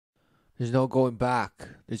There's no going back.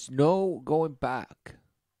 There's no going back.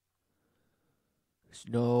 There's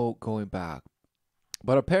no going back.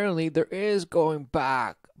 But apparently there is going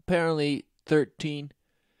back. Apparently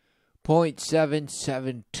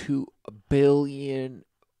 13.772 billion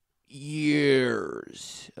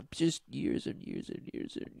years. Just years and years and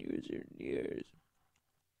years and years and years.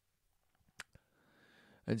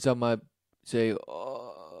 And some might say,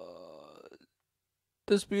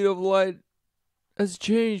 the speed of light has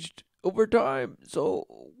changed over time. So,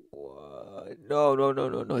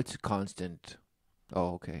 no. It's constant.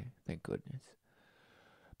 Oh, okay. Thank goodness.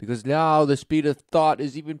 Because now the speed of thought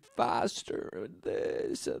is even faster. And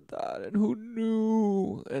this and that. And who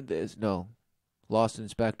knew? And this. No. Lost in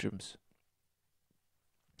spectrums.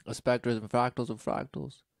 Spectrums and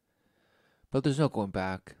fractals. But there's no going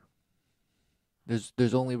back.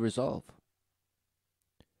 There's only resolve.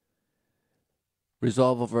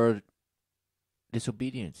 Resolve over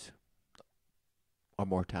disobedience or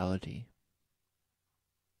mortality.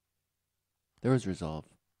 There is resolve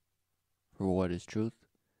for what is truth.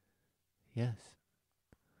 Yes.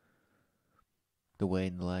 The way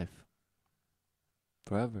in life.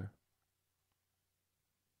 Forever.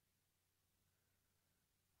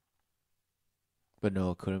 But no,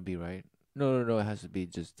 it couldn't be right. No. It has to be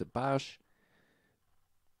just the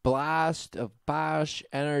blast of bash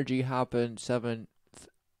energy happened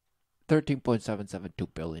 13.772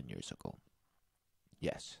 billion years ago.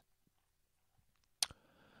 Yes.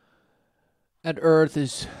 And Earth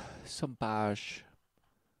is some bash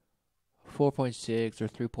 4.6 or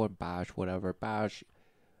 3 point bash, whatever bash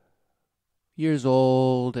years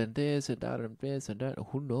old, and this and that and this and that.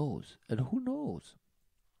 Who knows? And who knows?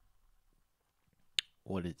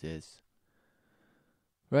 What is this?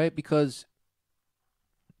 Right? Because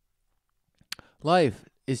life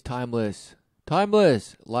is timeless.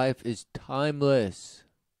 Timeless. Life is timeless.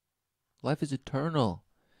 Life is eternal.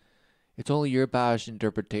 It's only your bash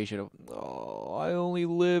interpretation of, I only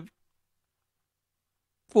lived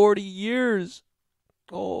 40 years.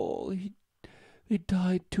 He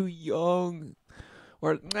died too young.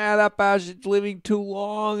 Or, that bash is living too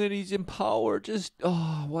long and he's in power. Just,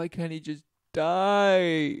 why can't he just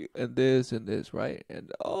die? And this, right?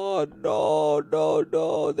 And, no,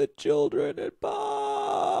 the children and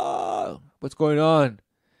what's going on?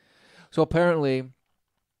 So apparently,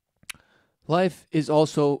 life is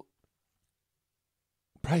also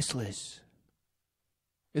priceless.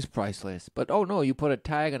 It's priceless. But no, you put a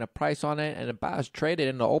tag and a price on it and a bash, trade it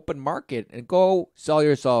in the open market and go sell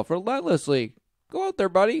yourself relentlessly. Go out there,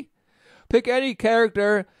 buddy. Pick any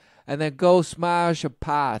character and then go smash a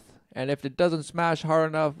path. And if it doesn't smash hard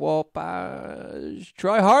enough, well,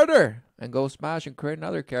 try harder and go smash and create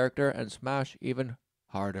another character and smash even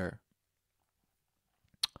harder.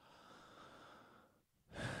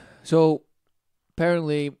 So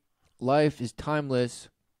apparently life is timeless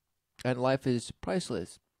and life is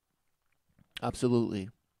priceless. Absolutely.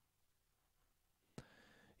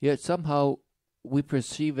 Yet somehow we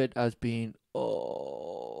perceive it as being,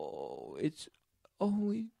 it's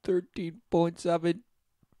only 13.7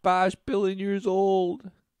 billion years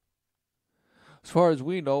old. As far as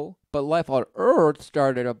we know. But life on Earth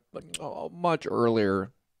started much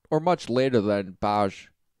earlier or much later than Bash.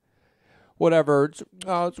 Whatever, it's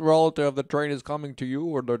relative. The train is coming to you,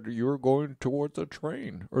 or that you're going towards a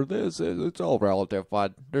train, or this. It's all relative,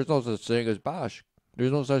 but there's no such thing as bash.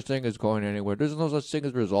 There's no such thing as going anywhere. There's no such thing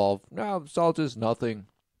as resolve. No, it's all just nothing.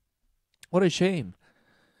 What a shame.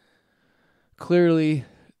 Clearly,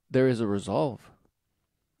 there is a resolve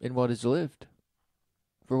in what is lived.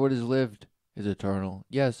 For what is lived is eternal.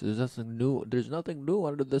 Yes, there's nothing new. There's nothing new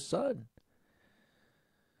under the sun.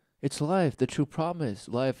 It's life, the true promise,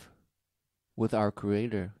 life with our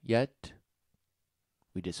Creator, yet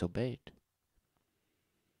we disobeyed.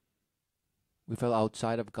 We fell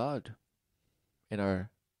outside of God in our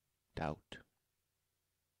doubt.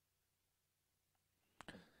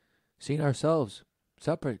 Seeing ourselves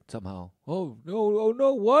separate somehow. Oh,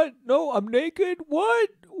 no, what? No, I'm naked? What?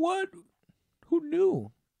 Who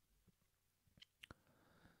knew?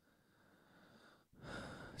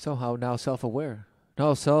 Somehow now self-aware.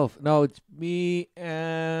 No, it's me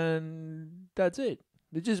and that's it.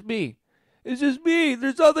 It's just me. It's just me.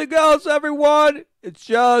 There's nothing else, everyone. It's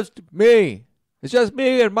just me. It's just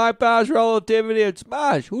me and my past relativity and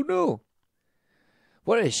smash. Who knew?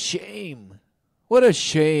 What a shame. What a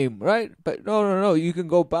shame, right? But no. You can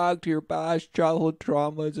go back to your past childhood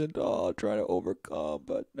traumas and try to overcome.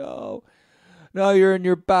 But no. Now you're in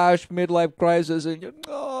your bash midlife crisis and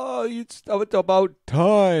it's about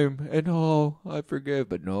time. And I forgive.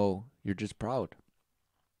 But no, you're just proud.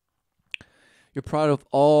 You're proud of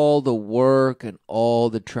all the work and all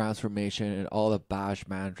the transformation and all the bash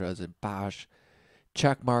mantras and bash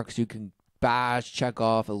check marks you can bash, check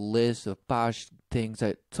off a list of bash things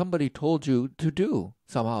that somebody told you to do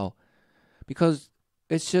somehow. Because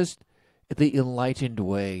it's just the enlightened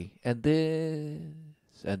way. And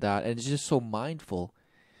this and that. And it's just so mindful.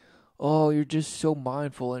 Oh, you're just so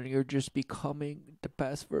mindful and you're just becoming the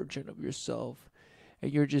best version of yourself.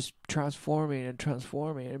 And you're just transforming and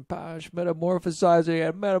bash, metamorphosizing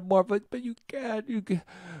and metamorphosing. But you can't. You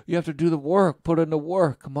have to do the work. Put in the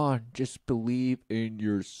work. Come on. Just believe in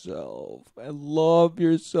yourself. And love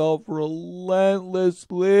yourself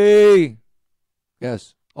relentlessly.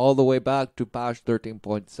 Yes. All the way back to bash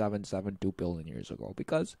 13.772 billion years ago.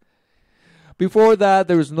 Because before that,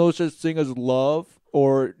 there was no such thing as love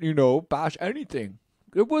or, bash anything.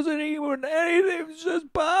 It wasn't even anything. It was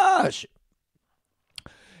just bash.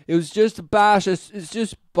 It was just a bash. It's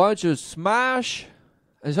just a bunch of smash.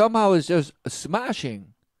 And somehow it's just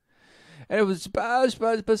smashing. And it was bash,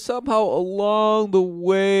 but somehow along the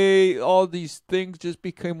way, all these things just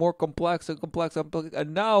became more complex and complex.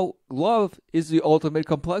 And now love is the ultimate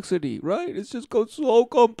complexity, right? It's just got so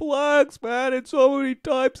complex, man. And so many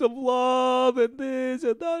types of love and this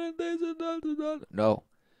and that and this and that and that. No.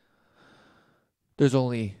 There's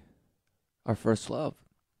only our first love.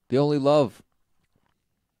 The only love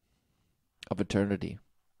of eternity,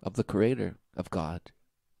 of the Creator, of God.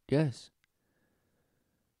 Yes.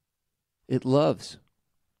 It loves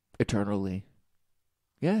eternally.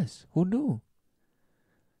 Yes, who knew?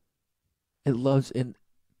 It loves in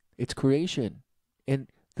its creation, in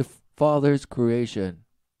the Father's creation.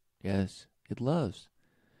 Yes, it loves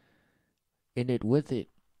in it, with it.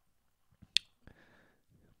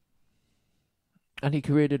 And He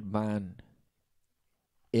created man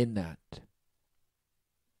in that.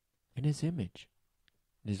 In His image,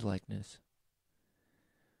 in His likeness.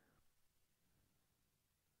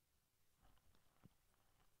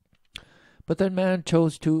 But then man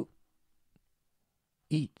chose to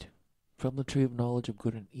eat from the tree of knowledge of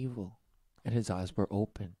good and evil, and his eyes were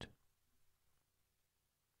opened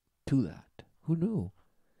to that. Who knew?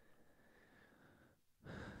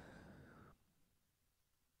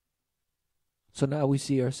 So now we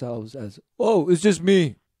see ourselves as, oh, it's just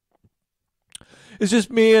me. It's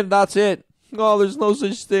just me and that's it. Oh, there's no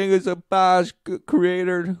such thing as a bash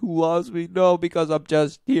creator who loves me. No, because I'm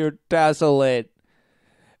just here desolate.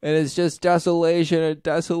 And it's just desolation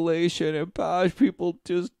and bash people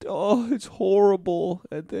just, oh, it's horrible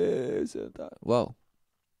and this and that. Well,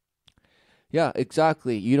 yeah,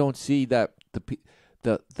 exactly. You don't see that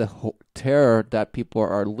the terror that people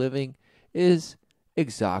are living is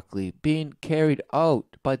exactly being carried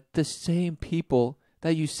out by the same people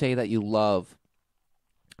that you say that you love.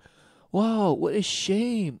 Wow, what a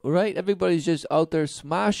shame, right? Everybody's just out there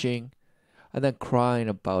smashing and then crying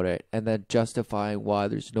about it and then justifying why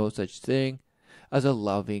there's no such thing as a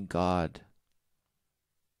loving God.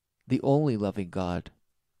 The only loving God.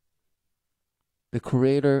 The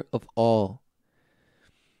creator of all.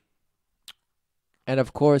 And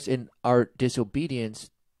of course, in our disobedience,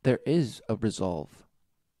 there is a resolve.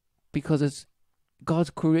 Because it's God's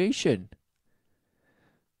creation.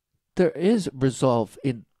 There is resolve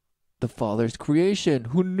in the Father's creation.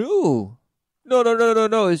 Who knew?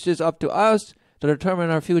 No. It's just up to us to determine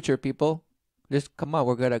our future, people. Just come on,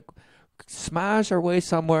 we're going to smash our way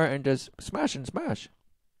somewhere and just smash and smash.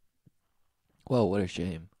 Well, what a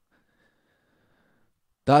shame.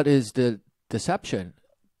 That is the deception,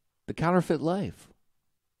 the counterfeit life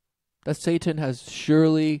that Satan has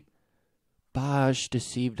surely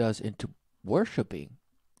deceived us into worshipping,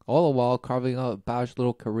 all the while carving out a bash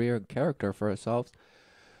little career and character for ourselves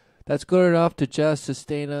that's good enough to just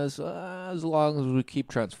sustain us as long as we keep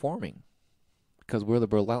transforming. Because we're the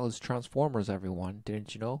relentless transformers, everyone.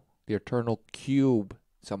 Didn't you know? The eternal cube,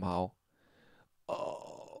 somehow.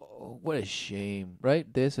 Oh, what a shame,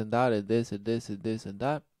 right? This and that and this and this and this and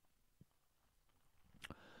that.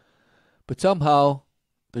 But somehow,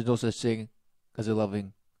 there's no such thing as a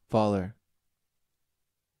loving Father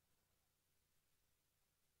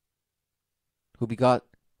who begot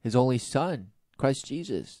His only Son, Christ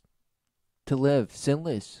Jesus, to live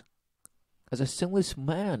sinless, as a sinless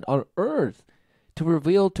man on earth, to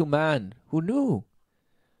reveal to man. Who knew?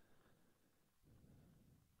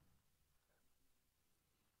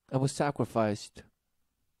 And was sacrificed.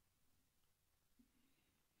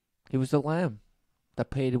 He was the lamb that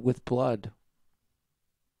paid with blood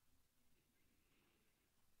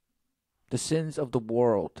the sins of the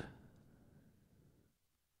world.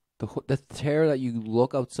 The terror that you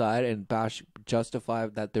look outside and justify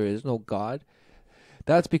that there is no God,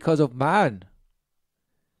 that's because of man.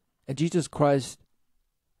 And Jesus Christ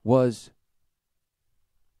was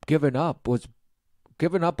given up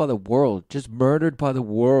by the world, just murdered by the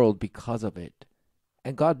world because of it.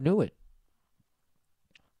 And God knew it.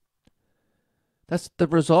 That's the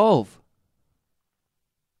resolve.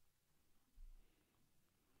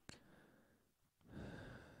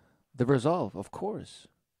 The resolve, of course.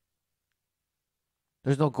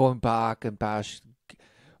 There's no going back and bash.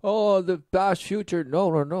 Oh, the bash future. No,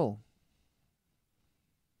 no, no.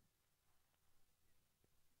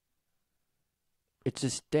 It's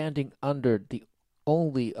just standing under the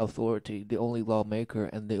only authority, the only lawmaker,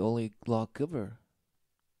 and the only lawgiver.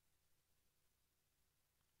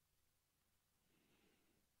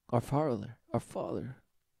 Our Father.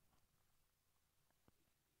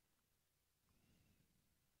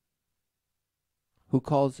 Who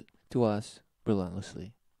calls to us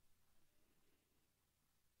relentlessly,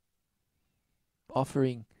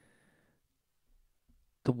 offering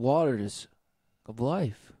the waters of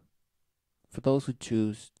life for those who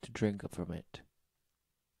choose to drink from it,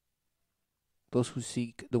 those who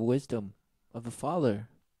seek the wisdom of the Father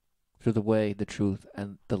through the way, the truth,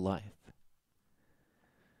 and the life.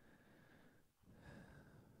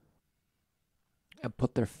 And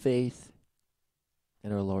put their faith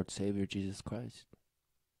in our Lord Savior Jesus Christ.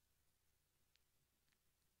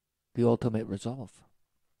 The ultimate resolve.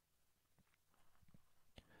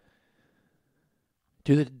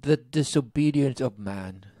 To the disobedience of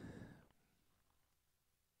man.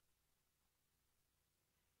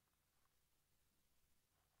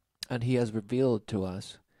 And he has revealed to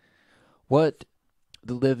us what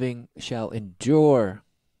the living shall endure.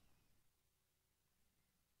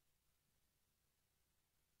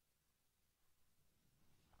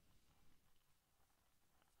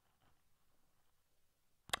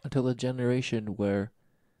 Until the generation where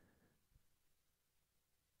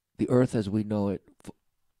the earth as we know it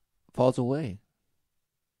falls away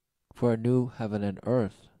for a new heaven and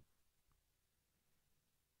earth.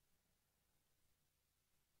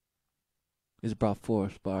 Is brought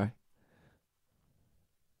forth by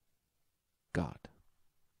God.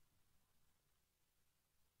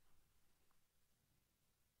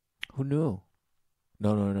 Who knew?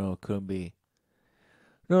 No, it couldn't be.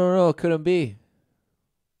 No, it couldn't be.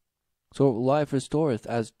 So life restoreth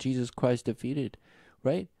as Jesus Christ defeated,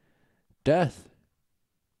 right? Death.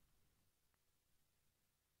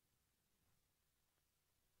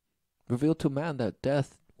 Revealed to man that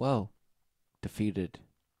death, well, defeated.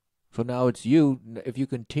 So now it's you, if you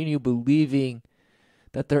continue believing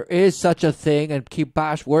that there is such a thing and keep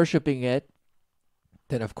worshipping it,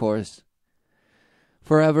 then of course,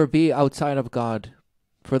 forever be outside of God.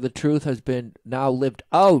 For the truth has been now lived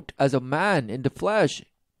out as a man in the flesh,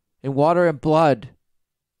 in water and blood.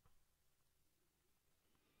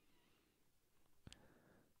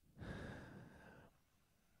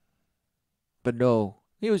 But no,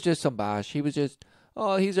 he was just some bash. He was just,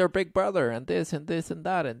 oh, he's our big brother, and this and this and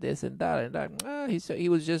that and this and that and that. He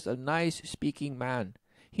was just a nice speaking man.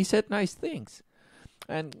 He said nice things.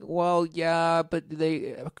 And, well, yeah, but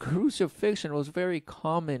crucifixion was very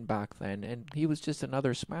common back then, and he was just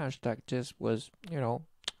another smash that just was,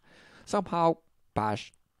 somehow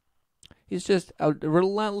bashed. He's just a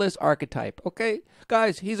relentless archetype, okay?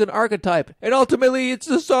 Guys, he's an archetype. And ultimately, it's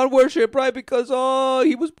the sun worship, right? Because,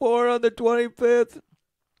 he was born on the 25th.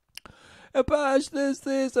 And Bash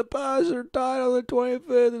this, a pastor died on the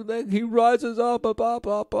 25th, and then he rises up.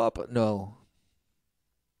 No.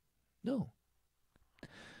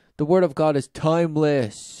 The Word of God is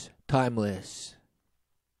timeless.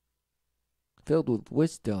 Filled with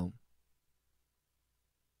wisdom.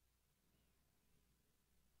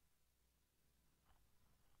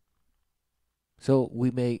 So we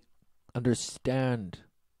may understand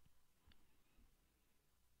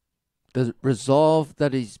the resolve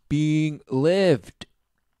that is being lived.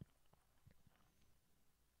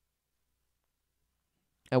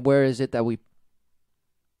 And where is it that we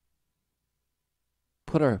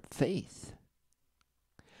put our faith?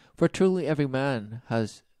 For truly every man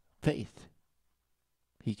has faith.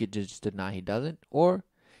 He could just deny he doesn't, or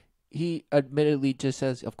he admittedly just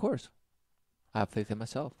says, of course, I have faith in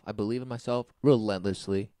myself. I believe in myself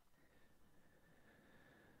relentlessly.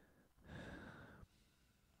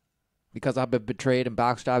 Because I've been betrayed and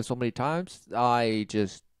backstabbed so many times, I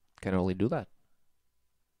just can only do that.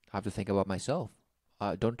 I have to think about myself.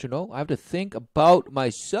 Don't you know? I have to think about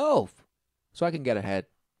myself so I can get ahead.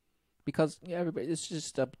 Because everybody, it's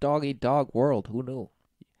just a dog-eat-dog world. Who knew?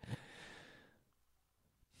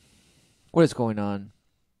 What is going on?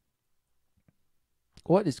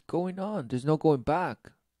 What is going on? There's no going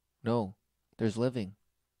back. No, there's living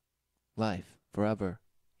life forever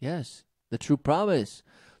Yes, the true promise.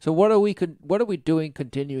 So what are we doing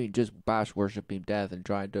continuing just bash worshiping death and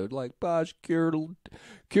trying to like bash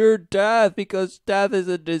cure death because death is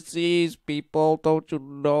a disease, people, don't you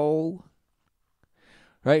know?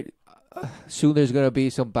 Right? Soon there's gonna be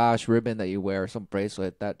some bash ribbon that you wear, some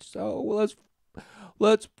bracelet that's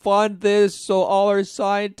let's fund this so all our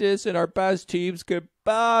scientists and our best teams can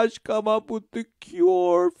come up with the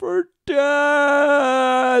cure for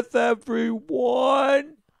death,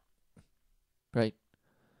 everyone. Right?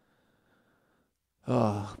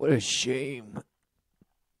 Oh, what a shame.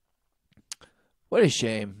 What a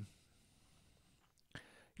shame.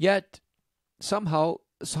 Yet, somehow,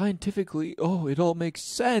 scientifically, it all makes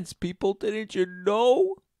sense. People, didn't you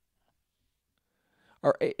know?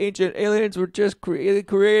 Our ancient aliens were just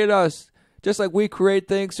created us. Just like we create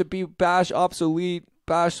things to be obsolete,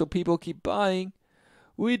 so people keep buying.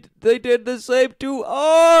 They did the same to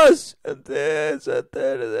us. And this, and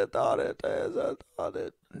that, and on it, and on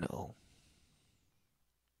it. No.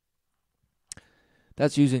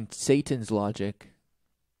 That's using Satan's logic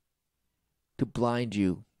to blind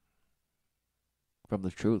you from the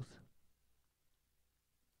truth.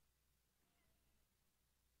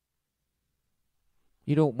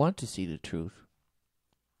 You don't want to see the truth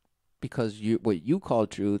because what you call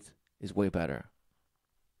truth is way better.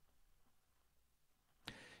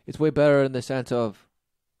 It's way better in the sense of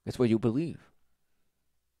it's what you believe.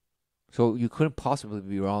 So you couldn't possibly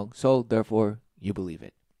be wrong, so therefore you believe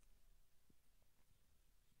it.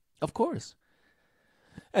 Of course.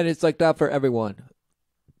 And it's like that for everyone.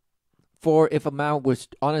 For if a man was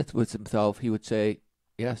honest with himself, he would say,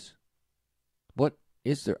 yes, what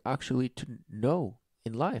is there actually to know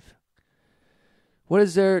in life? What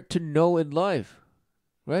is there to know in life?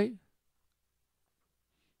 Right?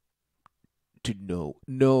 To know.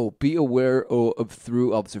 No, be aware of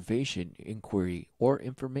through observation, inquiry, or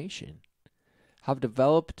information. Have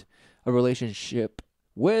developed a relationship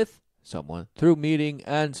with someone through meeting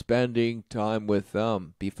and spending time with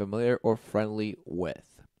them. Be familiar or friendly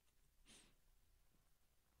with.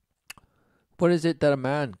 What is it that a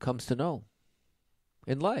man comes to know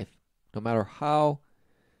in life? No matter how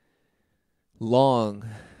long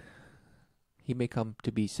he may come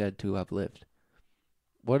to be said to have lived.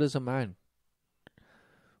 What is a man?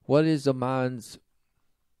 What does a man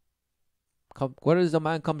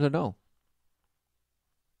come to know?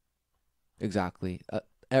 Exactly.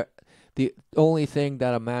 The only thing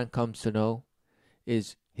that a man comes to know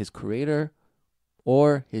is his creator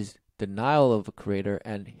or his denial of a creator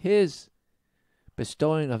and his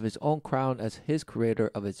bestowing of his own crown as his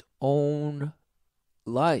creator of his own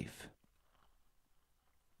life.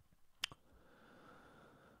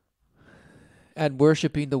 And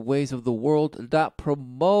worshiping the ways of the world that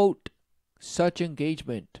promote such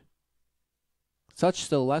engagement, such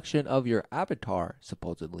selection of your avatar,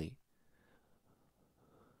 supposedly.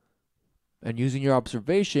 And using your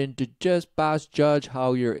observation to just judge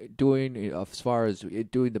how you're doing as far as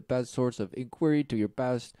doing the best source of inquiry to your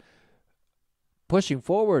best pushing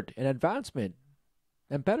forward and advancement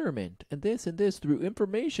and betterment and this through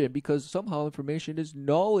information, because somehow information is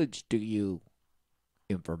knowledge to you.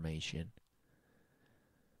 Information.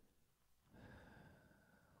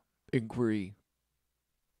 Inquiry.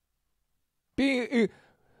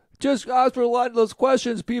 Just ask for those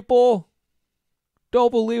questions, people.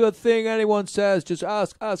 Don't believe a thing anyone says. Just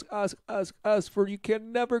ask, for you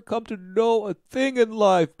can never come to know a thing in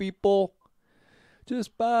life, people.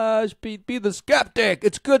 Just be the skeptic.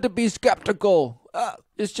 It's good to be skeptical.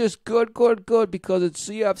 It's just good, because it's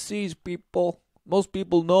CFCs, people. Most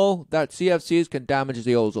people know that CFCs can damage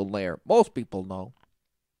the ozone layer. Most people know.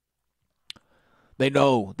 They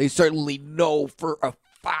know. They certainly know for a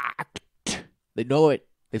fact. They know it.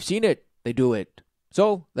 They've seen it. They do it.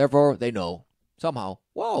 So, therefore, they know. Somehow.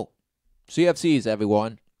 Whoa. CFCs,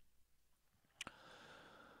 everyone.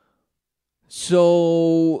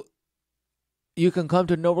 So, you can come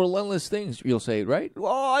to know relentless things, you'll say, right?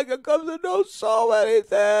 Oh, I can come to know so many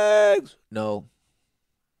things. No.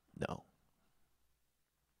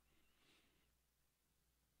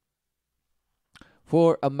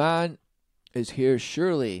 For a man is here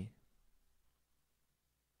surely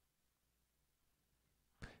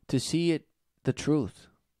to see it, the truth,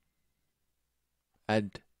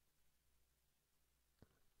 and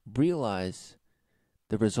realize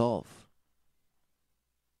the resolve.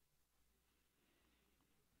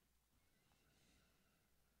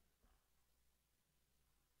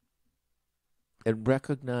 And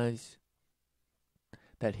recognize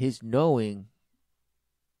that his knowing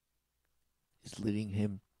is leading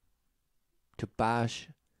him to bash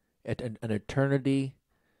at an eternity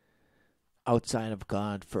outside of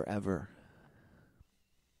God forever.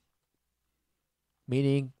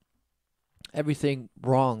 Meaning, everything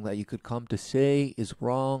wrong that you could come to say is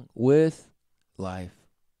wrong with life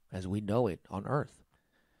as we know it on earth.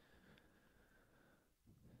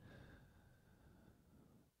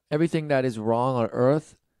 Everything that is wrong on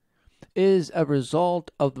earth is a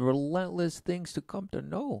result of the relentless things to come to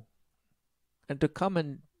know and to come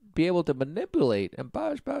and be able to manipulate and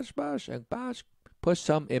bash, push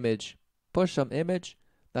some image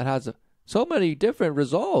that has so many different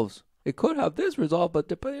resolves. It could have this resolve, but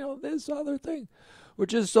depending on this other thing,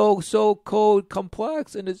 which is so code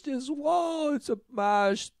complex, and it's just, whoa, it's a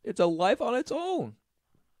mash, it's a life on its own.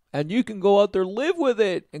 And you can go out there, live with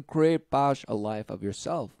it, and create bash a life of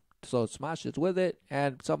yourself. So it smashes with it,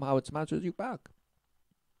 and somehow it smashes you back.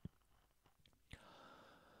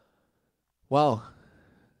 Wow.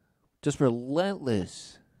 Just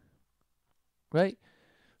relentless. Right?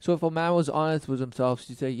 So if a man was honest with himself,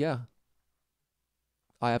 he'd say, yeah,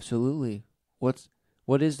 I absolutely. What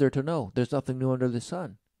is there to know? There's nothing new under the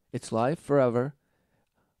sun. It's life forever.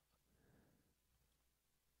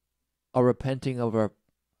 A repenting of our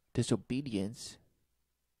disobedience.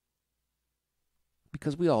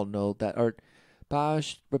 Because we all know that our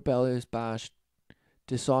rebellious,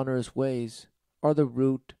 dishonest ways are the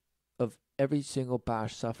root of every single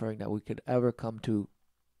suffering that we could ever come to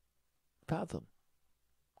fathom.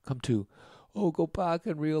 Come to, go back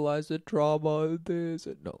and realize the trauma of this.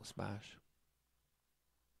 And no, smash.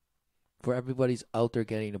 For everybody's out there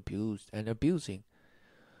getting abused and abusing.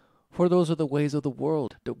 For those are the ways of the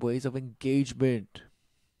world, the ways of engagement.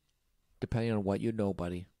 Depending on what you know,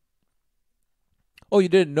 buddy. Oh, you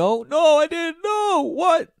didn't know? No, I didn't know.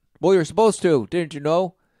 What? Well, you're supposed to. Didn't you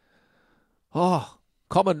know? Oh,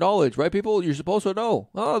 common knowledge, right, people? You're supposed to know.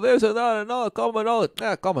 Oh, this and that and that. Common knowledge.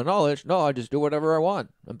 Common knowledge. No, I just do whatever I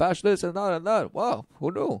want. And bash this and that and that. Wow,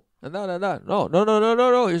 who knew? And that and that. No.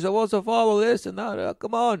 You're supposed to follow this and that.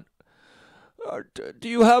 Come on. Do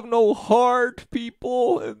you have no heart,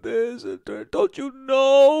 people? And this and that. Don't you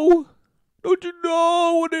know? Don't you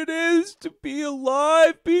know what it is to be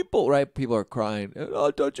alive, people? Right? People are crying. Oh,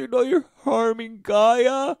 don't you know you're harming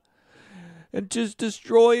Gaia? And just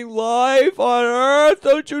destroying life on earth?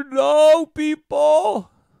 Don't you know, people?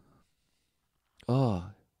 Oh,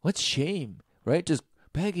 what shame, right? Just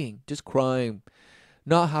begging, just crying,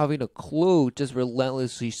 not having a clue, just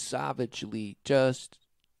relentlessly, savagely, just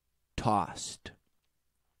tossed.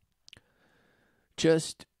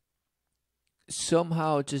 Just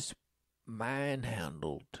somehow just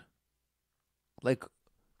manhandled like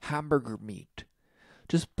hamburger meat.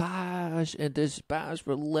 Just bash and this bash,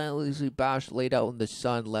 relentlessly bash, laid out in the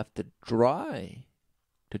sun, left to dry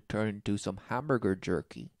to turn into some hamburger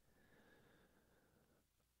jerky.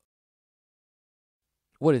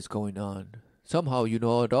 What is going on? Somehow you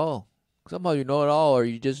know it all. Somehow you know it all, or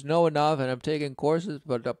you just know enough, and I'm taking courses,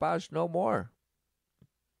 but the bash no more.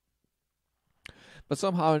 But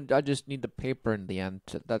somehow I just need the paper in the end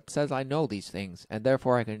that says I know these things, and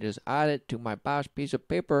therefore I can just add it to my bash piece of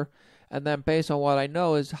paper, and then based on what I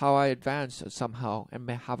know is how I advance somehow and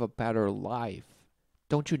may have a better life.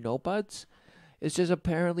 Don't you know, buds? It's just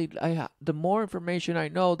apparently the more information I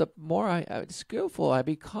know, the more skillful I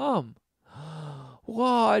become.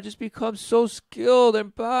 Wow, I just become so skilled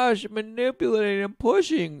and bash, manipulating and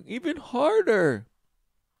pushing even harder.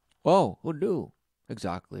 Whoa, who knew?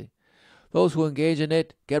 Exactly. Those who engage in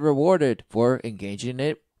it get rewarded for engaging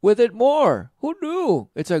it with it more. Who knew?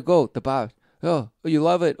 It's like, the bash. Oh, you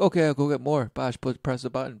love it? Okay, I'll go get more. Bash, press the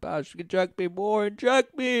button. Bash, inject me more.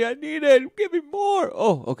 Inject me. I need it. Give me more.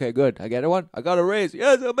 Oh, okay, good. I get one. I got a raise.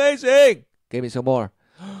 Yes, amazing. Give me some more.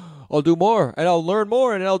 I'll do more, and I'll learn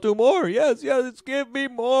more, and I'll do more. Yes, give me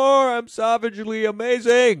more. I'm savagely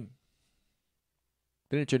amazing.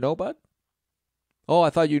 Didn't you know, bud? Oh,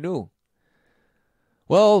 I thought you knew.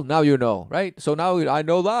 Well, now you know, right? So now I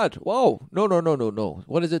know that. Whoa. No.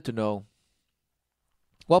 What is it to know?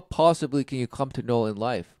 What possibly can you come to know in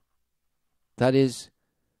life that is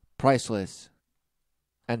priceless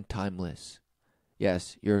and timeless?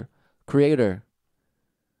 Yes, your Creator,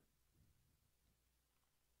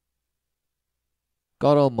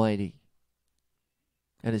 God Almighty,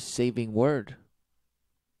 and His saving word.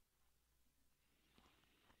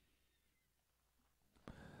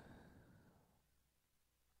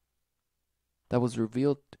 That was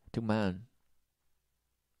revealed to man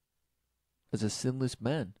as a sinless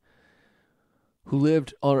man who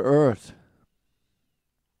lived on earth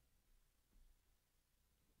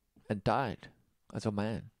and died as a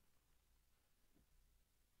man.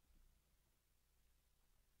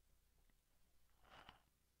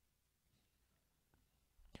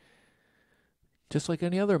 just like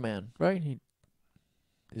any other man, right?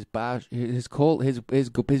 His body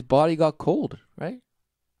got cold, right?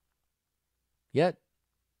 Yet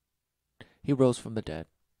he rose from the dead.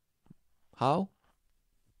 How?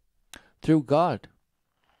 Through God.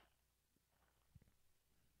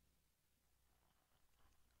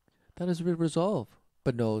 That is resolve.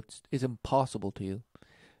 But no, it's impossible to you.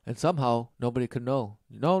 And somehow nobody can know.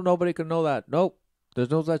 No, nobody can know that. Nope. There's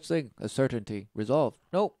no such thing as certainty. Resolve.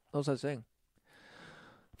 Nope. No such thing.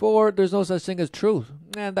 For there's no such thing as truth.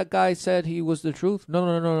 And that guy said he was the truth.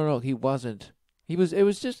 No. He wasn't. It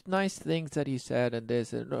was just nice things that he said and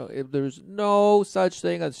this. And no, there's no such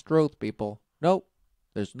thing as truth, people. Nope.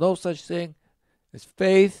 There's no such thing as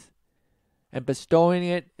faith and bestowing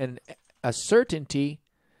it and a certainty.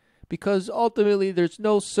 Because ultimately there's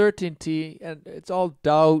no certainty and it's all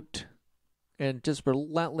doubt and just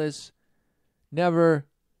relentless, never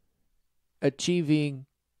achieving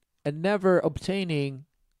and never obtaining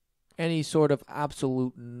any sort of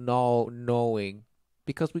absolute knowing.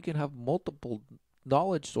 Because we can have multiple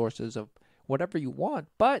knowledge sources of whatever you want,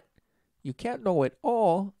 but you can't know it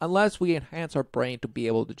all unless we enhance our brain to be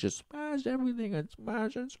able to just smash everything and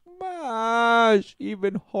smash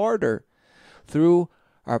even harder through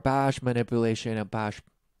our bash manipulation and bash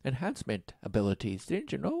enhancement abilities.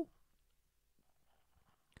 Didn't you know?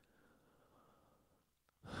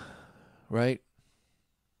 Right?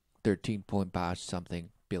 13 bash something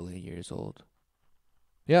billion years old.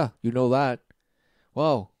 Yeah, you know that.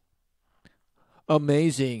 Wow.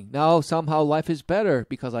 Amazing. Now somehow life is better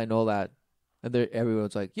because I know that. And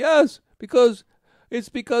everyone's like, yes, because it's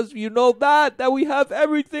because you know that we have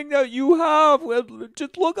everything that you have.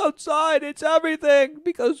 Just look outside. It's everything.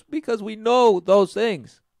 Because we know those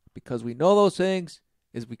things. Because we know those things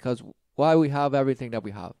is because why we have everything that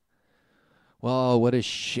we have. Wow, what a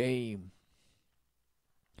shame.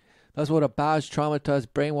 That's what a bashed, traumatized,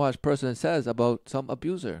 brainwashed person says about some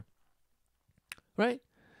abuser. Right?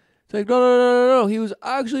 It's like, no. He was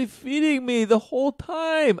actually feeding me the whole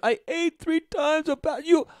time. I ate 3 times about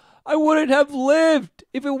you. I wouldn't have lived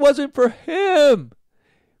if it wasn't for him.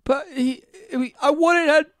 But I wouldn't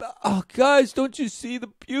have. Oh, guys, don't you see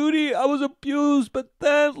the beauty? I was abused, but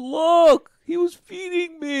then look, he was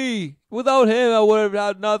feeding me. Without him, I would have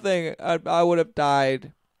had nothing. I would have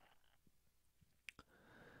died.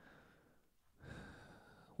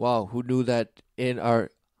 Wow, who knew that in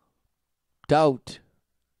our doubt,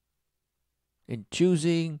 in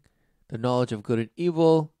choosing the knowledge of good and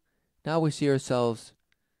evil, now we see ourselves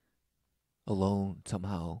alone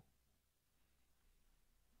somehow.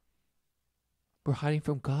 We're hiding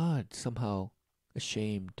from God somehow,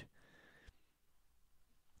 ashamed,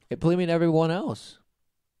 and blaming everyone else.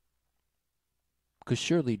 Because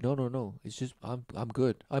surely, no. It's just I'm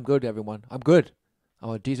good. I'm good, everyone. I'm good. I'm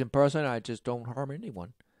a decent person. I just don't harm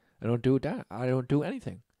anyone. I don't do that. I don't do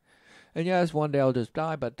anything. And yes, one day I'll just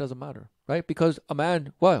die, but it doesn't matter, right? Because a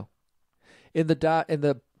man, well, in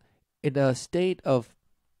the state of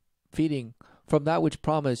feeding from that which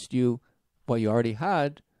promised you what you already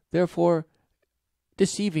had, therefore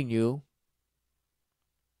deceiving you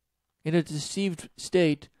in a deceived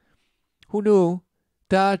state, who knew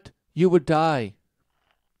that you would die?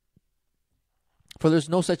 For there's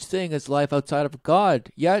no such thing as life outside of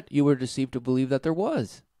God, yet you were deceived to believe that there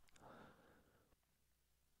was.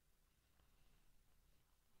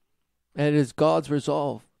 And it is God's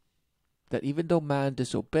resolve that even though man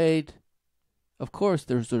disobeyed, of course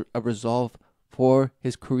there's a resolve for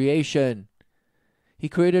his creation. He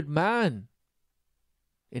created man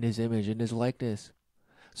in his image, in his likeness.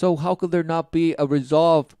 So how could there not be a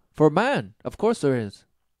resolve for man? Of course there is.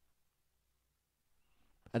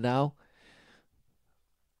 And now,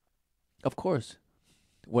 of course,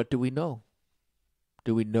 what do we know?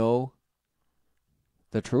 Do we know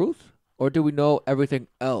the truth? Or do we know everything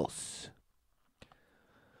else?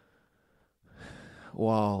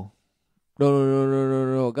 Wow.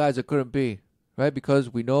 No. Guys, it couldn't be. Right?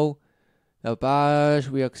 Because we know that bash,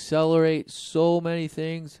 we accelerate so many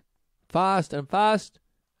things fast, and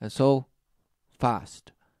so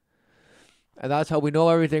fast. And that's how we know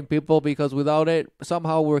everything, people, because without it,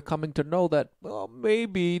 somehow we're coming to know that, well,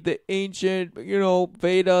 maybe the ancient,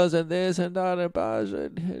 Vedas and this and that and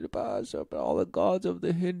Bash, all the gods of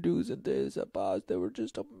the Hindus and this and Bash, they were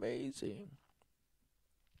just amazing.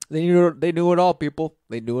 They knew it all, people.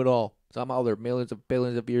 They knew it all. Somehow they're millions of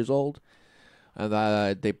billions of years old,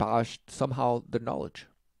 and they bashed somehow the knowledge,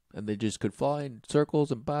 and they just could fly in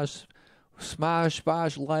circles and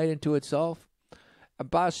smash light into itself,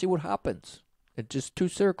 and bash, see what happens. It's just 2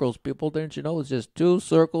 circles, people. Didn't you know? It's just 2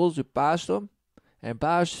 circles. You bash them, and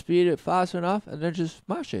bash speed it fast enough, and then just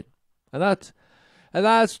smash it. And And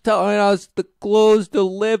that's telling us the clues to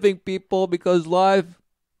living, people, because life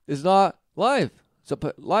is not life. So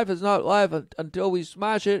life is not life until we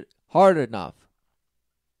smash it hard enough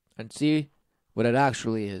and see what it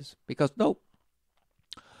actually is. Because nope.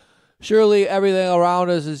 Surely everything around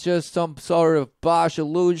us is just some sort of bosh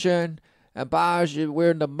illusion. And bosh,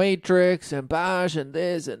 we're in the matrix. And bosh and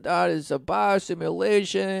this and that is a bosh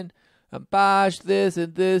simulation. And bosh this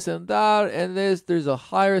and this and that. And this, there's a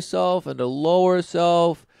higher self and a lower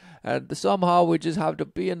self. And somehow we just have to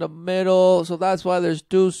be in the middle. So that's why there's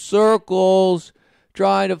two circles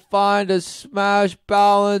trying to find a smash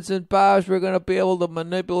balance. And bash, we're going to be able to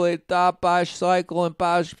manipulate that bash cycle. And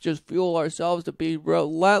bash, just fuel ourselves to be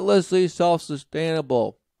relentlessly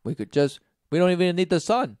self-sustainable. We don't even need the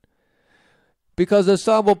sun. Because the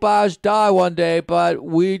sun will bash die one day. But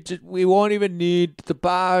we won't even need the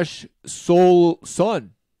bash soul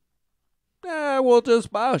sun. We'll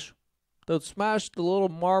just bash. They'll smash the little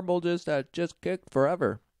marble that just kicked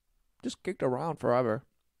forever. Just kicked around forever.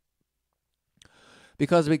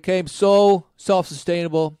 Because it became so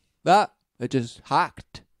self-sustainable that it just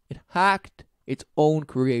hacked. It hacked its own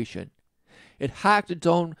creation. It hacked its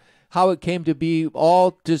own, how it came to be,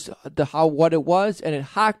 all just what it was, and it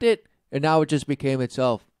hacked it, and now it just became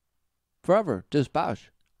itself. Forever. Just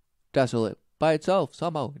bash. Desolate. By itself,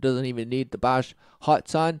 somehow. It doesn't even need the bash hot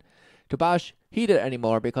sun to bash heat it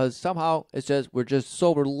anymore, because somehow it's just, we're just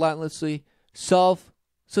so relentlessly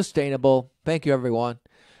self-sustainable. Thank you, everyone.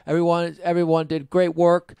 Everyone did great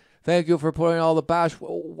work. Thank you for putting all the bash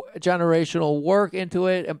generational work into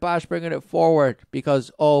it and bash bringing it forward,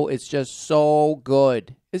 because it's just so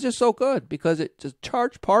good. It's just so good because it just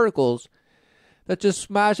charged particles that just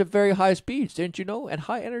smash at very high speeds, didn't you know, and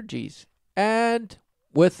high energies, and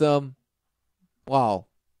with them, wow,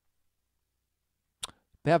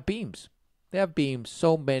 they have beams. They have beams,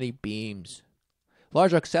 so many beams.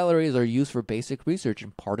 Large accelerators are used for basic research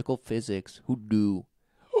in particle physics. Who knew?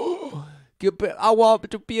 I want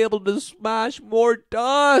to be able to smash more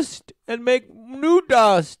dust and make new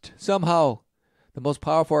dust somehow. The most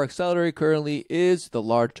powerful accelerator currently is the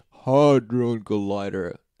Large Hadron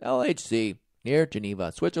Collider, LHC, near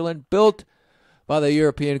Geneva, Switzerland, built by the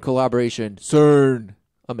European collaboration CERN.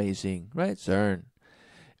 Amazing, right? CERN.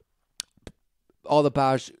 All the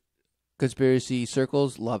bash conspiracy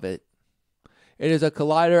circles love it. It is a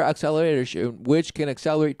collider acceleration which can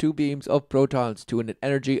accelerate two beams of protons to an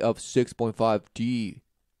energy of 6.5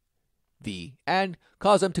 GeV and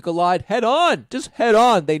cause them to collide head on. Just head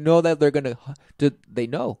on. They know that they're gonna. They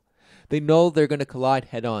know they're gonna collide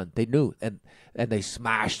head on. They knew, and they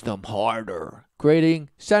smashed them harder, creating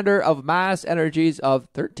center of mass energies of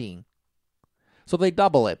 13. So they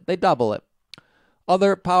double it.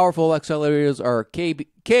 Other powerful accelerators are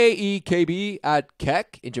KEKB at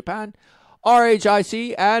Keck in Japan,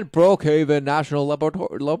 RHIC and Brookhaven National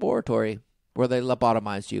Laboratory, where they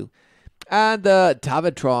lobotomize you, and the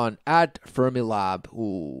Tavatron at Fermilab,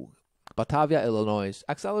 Batavia, Illinois.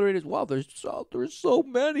 Accelerators, wow, there's so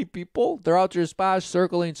many people. They're out there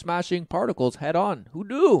circling, smashing particles head on. Who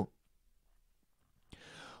knew?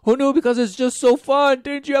 Who knew? Because it's just so fun.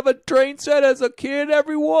 Didn't you have a train set as a kid,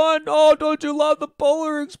 everyone? Oh, don't you love the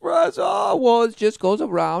Polar Express? Oh, well, it just goes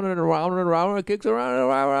around and around and around, and it kicks around and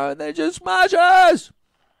around, and around, and then it just smashes.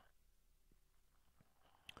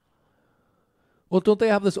 Well, don't they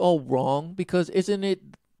have this all wrong? Because isn't it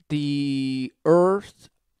the Earth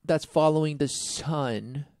that's following the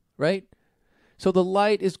sun, right? So the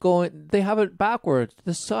light is going, they have it backwards.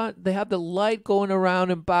 The sun, they have the light going around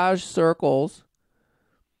in bash circles.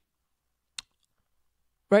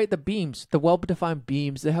 Right, the beams, the well-defined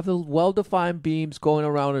beams. They have the well-defined beams going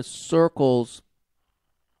around in circles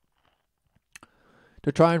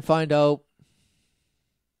to try and find out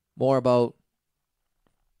more about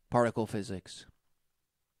particle physics.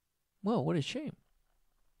 Well, what a shame.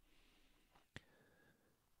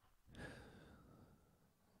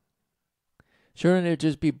 Shouldn't it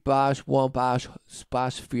just be one bash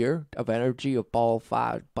sphere of energy, of ball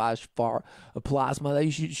bash far, a plasma that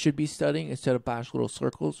you should be studying instead of bash little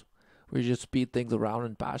circles where you just speed things around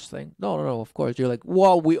and bash things? No, of course. You're like,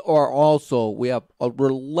 well, we have a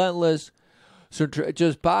relentless,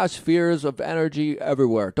 just bash spheres of energy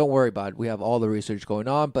everywhere. Don't worry about it. We have all the research going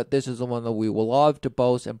on, but this is the one that we will love to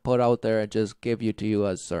boast and put out there and just give you to you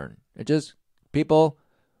as CERN. And just, people,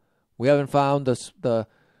 we haven't found the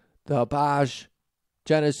bash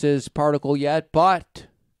Genesis particle yet, but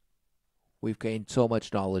we've gained so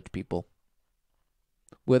much knowledge, people.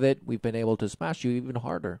 With it, we've been able to smash you even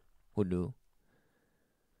harder. Who knew?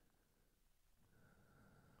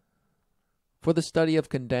 For the study of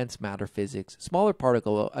condensed matter physics, smaller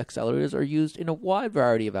particle accelerators are used in a wide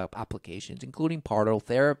variety of applications, including particle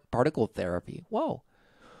therapy. Whoa.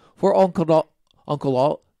 For oh,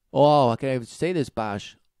 I can't even say this,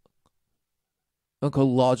 Bash.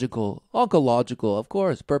 Oncological, of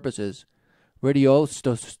course, purposes.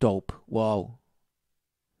 Radioisotope, whoa.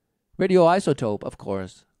 Radioisotope, of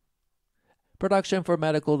course. Production for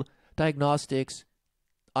medical diagnostics,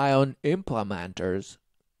 ion implementers.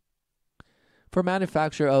 For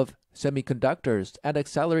manufacture of semiconductors and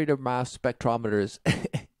accelerator mass spectrometers.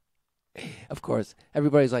 Of course,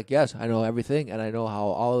 everybody's like, yes, I know everything and I know how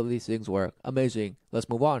all of these things work. Amazing. Let's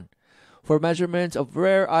move on. For measurements of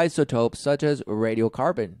rare isotopes such as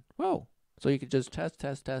radiocarbon. Whoa. So you can just test,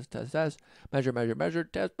 measure,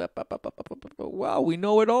 test. Wow, we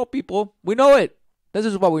know it all, people. We know it. This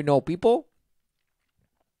is what we know, people.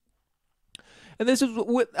 And this is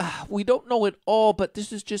what we don't know it all, but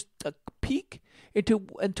this is just a peek into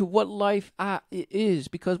what life is,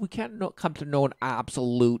 because we can't come to know an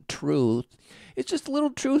absolute truth. It's just little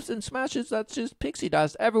truths and smashes that's just pixie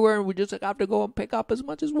dust everywhere, and we just have to go and pick up as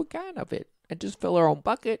much as we can of it, and just fill our own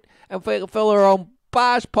bucket and fill our own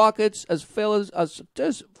bash pockets as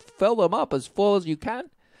just fill them up as full as you can,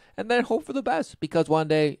 and then hope for the best, because one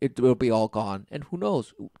day it will be all gone, and who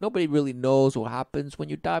knows? Nobody really knows what happens when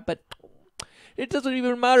you die, but it doesn't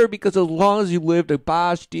even matter, because as long as you lived a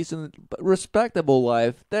bash, decent, respectable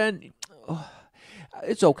life, then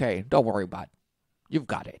it's okay. Don't worry about it. You've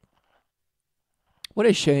got it. What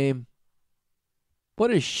a shame.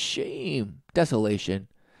 What a shame. Desolation.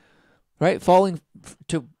 Right? Falling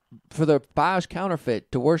for the bash counterfeit,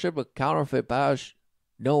 to worship a counterfeit bash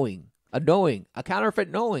a counterfeit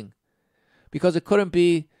knowing. Because it couldn't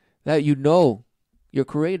be that you know your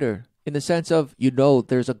creator, in the sense of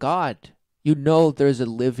there's a God. There's a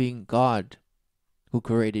living God who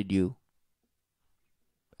created you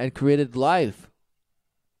and created life.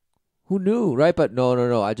 Who knew, right? But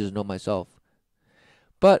no, I just know myself.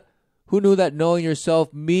 But who knew that knowing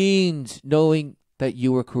yourself means knowing that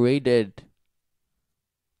you were created?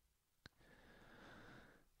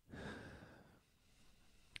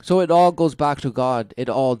 So it all goes back to God. It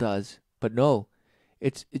all does. But no,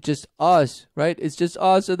 it's just us, right? It's just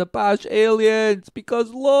us and the bash aliens,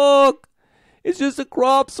 because look, it's just the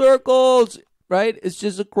crop circles, right? It's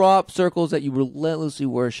just the crop circles that you relentlessly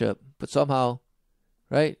worship. But somehow,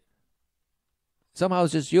 right? Somehow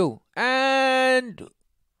it's just you. And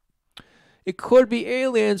it could be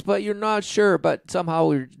aliens, but you're not sure. But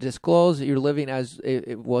somehow you're living as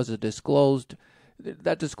it was a disclosed.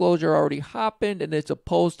 That disclosure already happened, and it's a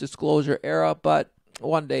post-disclosure era. But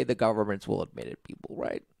one day the governments will admit it, people,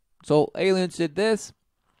 right? So aliens did this.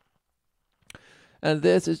 And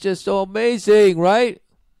this is just so amazing, right?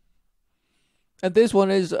 And this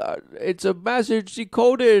one is, it's a message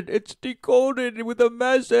decoded. It's decoded with a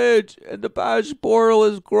message. And the bash portal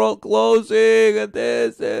is closing. And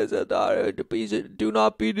this is, do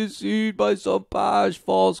not be deceived by some bash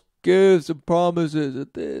false gifts and promises.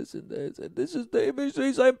 And this and this. And this is the image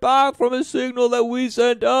they sent back from a signal that we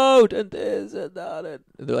sent out. And this and that. And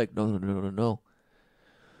they're like, no.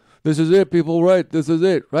 This is it, people, right? This is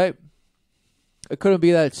it, right? It couldn't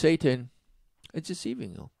be that Satan is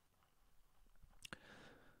deceiving you.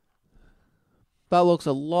 That looks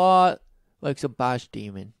a lot like some bash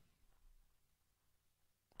demon.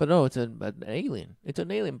 But no, it's an alien. It's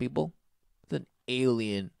an alien, people. It's an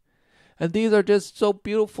alien. And these are just so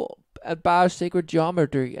beautiful. And bash sacred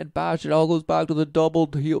geometry. And bash, it all goes back to the double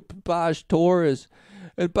bash torus.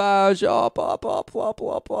 And bash, blah, blah,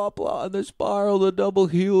 blah, blah. And the spiral, the double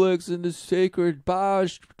helix, and the sacred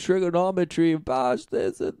bash trigonometry. And bash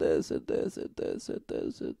this, and this, and this, and this, and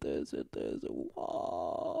this, and this, and this.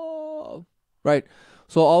 Wow. Right?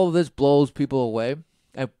 So all of this blows people away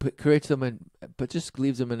and creates them but just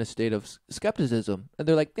leaves them in a state of skepticism. And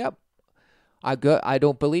they're like, yep, I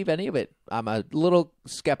don't believe any of it. I'm a little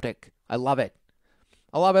skeptic. I love it.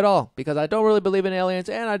 I love it all, because I don't really believe in aliens,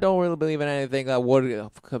 and I don't really believe in anything that would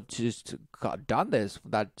have just done this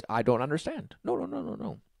that I don't understand.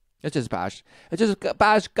 No. It's just bash. It's just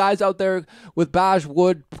bash guys out there with bash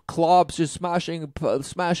wood clubs just smashing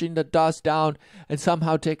the dust down and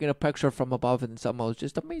somehow taking a picture from above, and somehow it's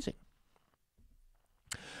just amazing.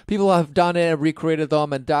 People have done it and recreated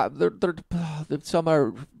them, and some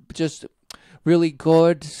are just really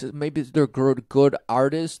good. Maybe they're good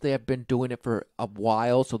artists. They have been doing it for a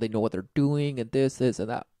while, so they know what they're doing, and this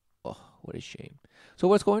and that. Oh, what a shame. So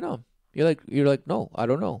what's going on? You're like, no, I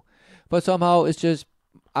don't know. But somehow it's just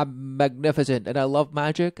magnificent, and I love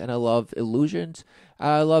magic, and I love illusions, and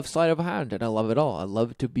I love sleight of hand, and I love it all. I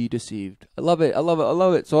love to be deceived. I love it.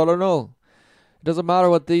 So I don't know. It doesn't matter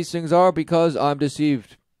what these things are because I'm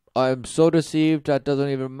deceived. I'm so deceived that doesn't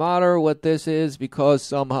even matter what this is because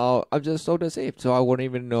somehow I'm just so deceived. So I wouldn't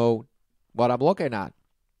even know what I'm looking at.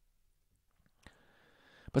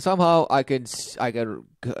 But somehow I can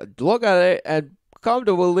look at it and come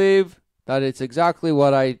to believe that it's exactly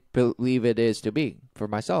what I believe it is to be for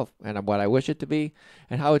myself and what I wish it to be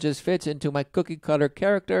and how it just fits into my cookie cutter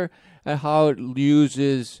character and how it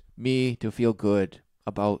uses me to feel good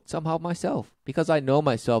about somehow myself because I know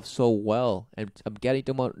myself so well and I'm getting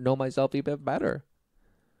to know myself even better.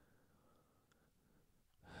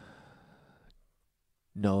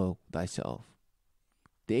 Know thyself.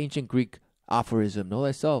 The ancient Greek aphorism, know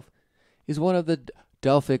thyself, is one of the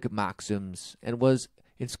Delphic maxims and was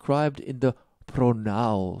inscribed in the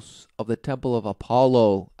pronaos of the temple of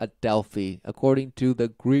Apollo at Delphi, according to the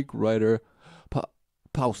Greek writer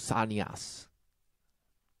Pausanias.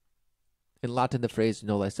 In Latin, the phrase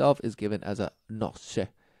know thyself is given as a nosce,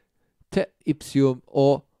 te ipsum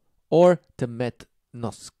or te met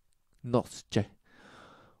nosce,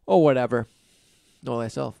 or whatever. Know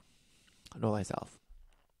thyself. Know thyself.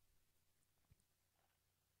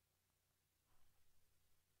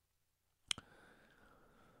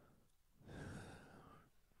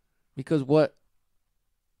 Because what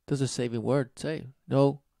does the saving word say?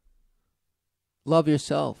 No. Love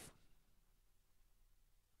yourself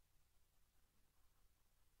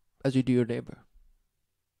as you do your neighbor.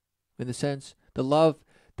 In the sense, the love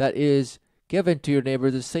that is given to your neighbor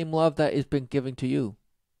is the same love that is been given to you.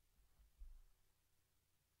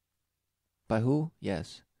 By who?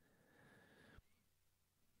 Yes.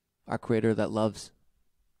 Our Creator that loves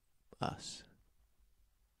us.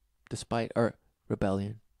 Despite our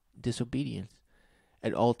rebellion, disobedience,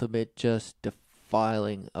 and ultimate just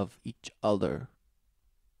defiling of each other.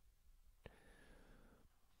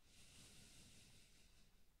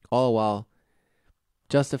 All while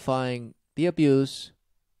justifying the abuse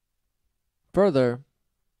further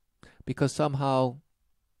because somehow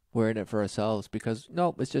we're in it for ourselves because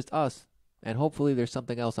no, it's just us. And hopefully there's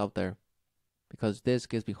something else out there because this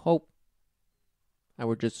gives me hope. And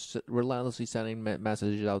we're just relentlessly sending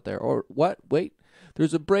messages out there. Or what? Wait,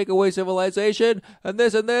 there's a breakaway civilization and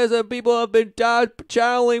this and people have been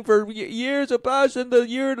channeling for years past in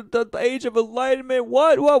the age of enlightenment.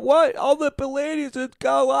 What? All the Palladians and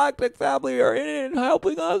galactic family are in it and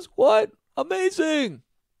helping us. What? Amazing.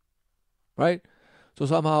 Right? So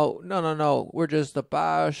somehow, no, we're just a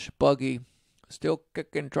bash buggy, still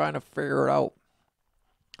kicking, trying to figure it out.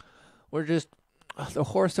 We're just the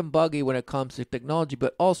horse and buggy when it comes to technology,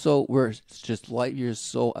 but also we're just light years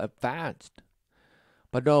so advanced.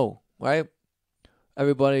 But no, right?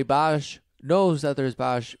 Everybody bash knows that there's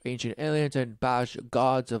bash ancient aliens and bash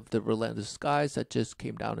gods of the relentless skies that just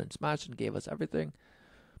came down and smashed and gave us everything.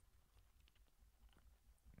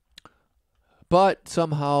 But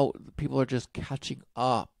somehow people are just catching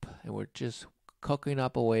up and we're just cooking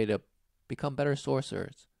up a way to become better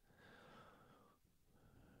sorcerers.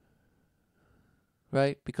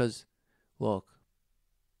 Right? Because, look,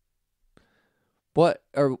 what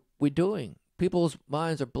are we doing? People's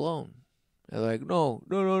minds are blown. They're like, no.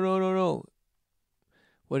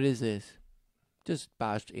 What is this? Just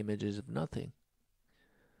bashed images of nothing.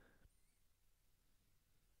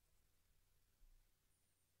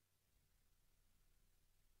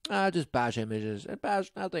 Just bash images and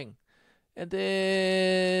bash nothing. And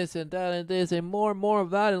this and that and this and more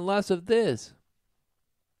of that and less of this.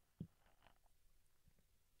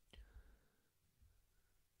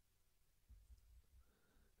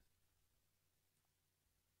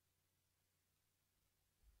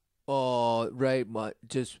 Oh, right.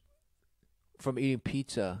 Just from eating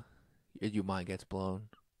pizza, your mind gets blown.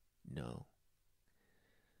 No.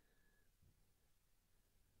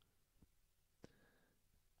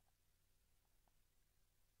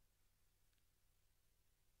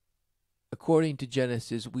 According to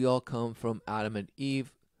Genesis, we all come from Adam and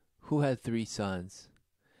Eve, who had 3 sons.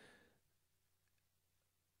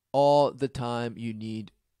 All the time you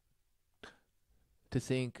need to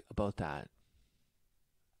think about that.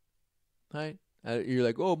 Right? You're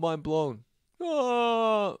like, oh, mind blown.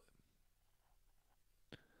 Ah!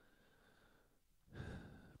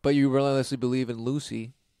 But you relentlessly believe in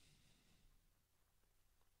Lucy.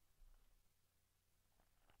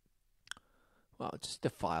 Wow, just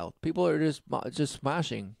defiled. People are just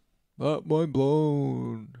smashing. Mind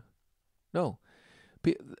blown. No.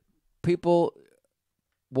 People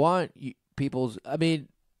want people's... I mean,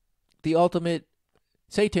 the ultimate...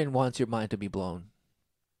 Satan wants your mind to be blown.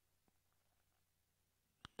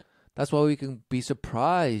 That's why we can be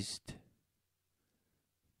surprised.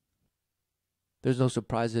 There's no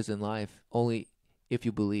surprises in life. Only if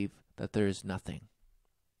you believe that there is nothing.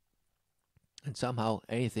 And somehow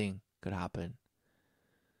anything could happen.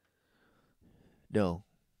 No.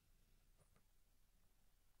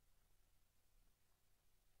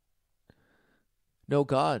 No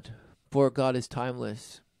God, for God is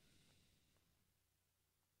timeless.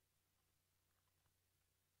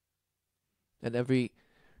 And every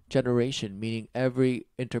generation, meaning every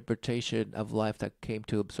interpretation of life that came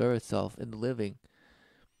to observe itself in the living,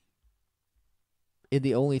 in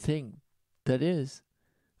the only thing that is,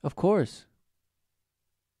 of course,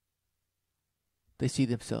 they see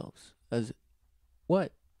themselves as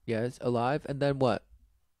what? Yes, alive, and then what?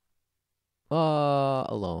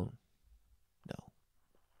 Alone. No.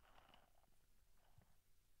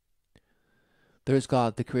 There's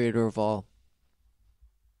God, the creator of all.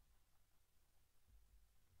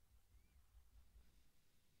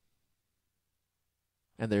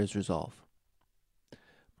 And there's resolve.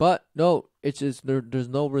 But no, it's just there's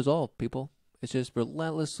no resolve, people. It's just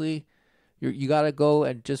relentlessly, you gotta go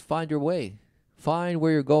and just find your way. Find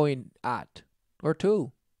where you're going at, or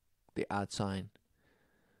to, the at sign.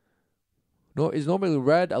 No, is normally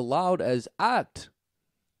read aloud as at.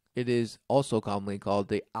 It is also commonly called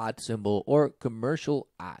the at symbol or commercial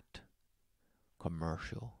at.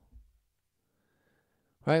 Commercial.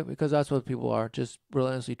 Right? Because that's what people are, just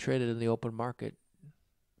relentlessly traded in the open market.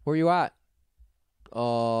 Where you at?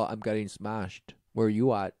 I'm getting smashed. Where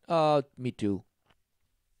you at? Me too.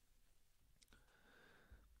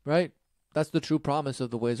 Right? That's the true promise of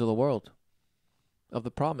the ways of the world. Of the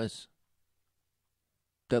promise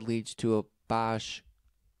that leads to a bash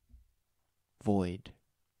void.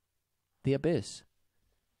 The abyss.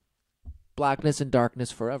 Blackness and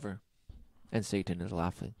darkness forever. And Satan is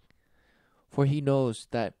laughing. For he knows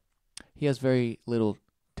that he has very little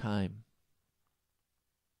time.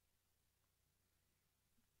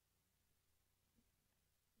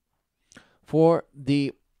 For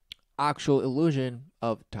the actual illusion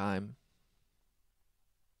of time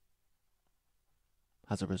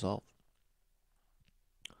has a result.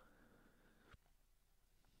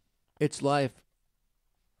 It's life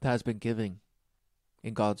that has been given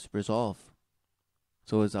in God's resolve.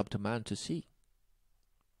 So it's up to man to see.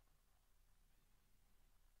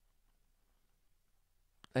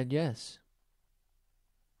 And yes,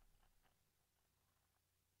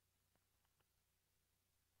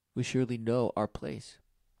 we surely know our place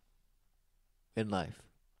in life,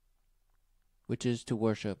 which is to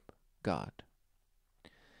worship God.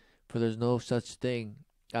 For there's no such thing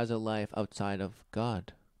as a life outside of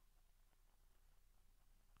God.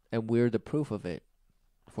 And we're the proof of it.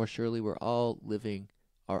 For surely we're all living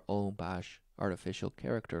our own bash, artificial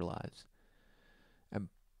character lives. And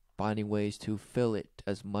finding ways to fill it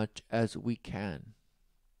as much as we can.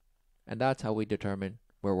 And that's how we determine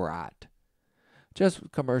where we're at.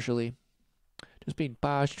 Just commercially. Just being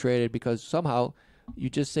bash traded because somehow you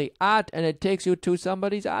just say at and it takes you to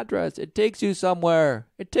somebody's address. It takes you somewhere.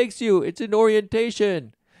 It takes you. It's an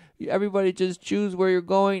orientation. Everybody just choose where you're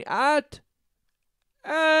going at.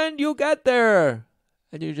 And you get there.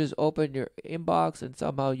 And you just open your inbox and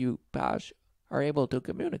somehow you bash are able to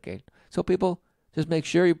communicate. So people, just make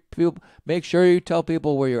sure you tell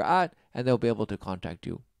people where you're at and they'll be able to contact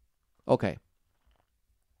you. Okay.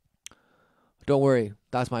 Don't worry.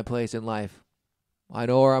 That's my place in life. I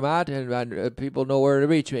know where I'm at and people know where to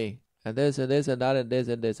reach me. And this and this and that and this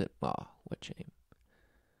and this. Oh, what shame.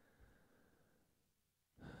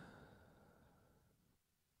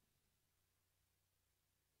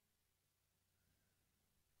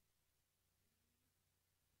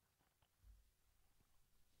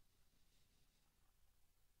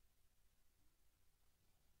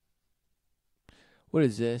 What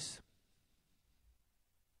is this?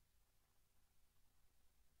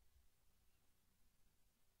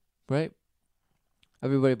 Right?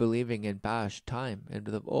 Everybody believing in bash time and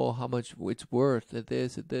how much it's worth at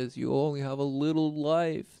this. You only have a little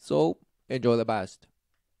life, so enjoy the best.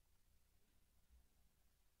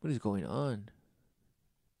 What is going on?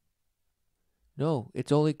 No,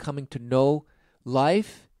 it's only coming to know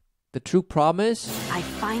life, the true promise. I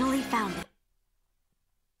finally found it.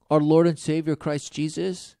 Our Lord and Savior Christ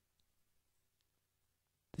Jesus,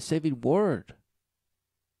 the saving Word,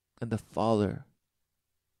 and the Father.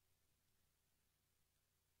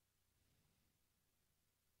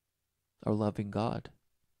 Our loving God.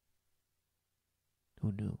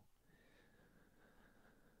 Who knew?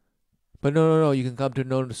 But no, you can come to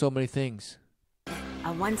know so many things.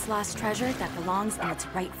 A once lost treasure that belongs in its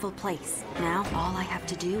rightful place. Now all I have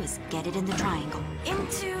to do is get it in the triangle.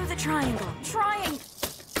 Into the triangle. Triangle.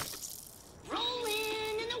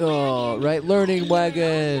 Oh, right, learning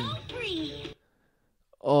wagon.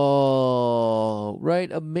 Oh,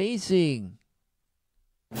 right. Amazing.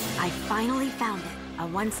 I finally found it. A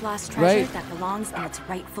once lost treasure Right. that belongs in its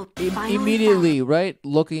rightful. Immediately, right?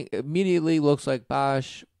 Looking immediately looks like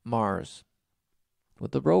Bash Mars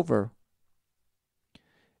with the rover.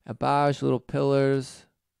 A Bash, little pillars,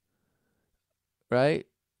 right?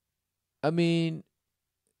 I mean,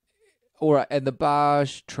 and the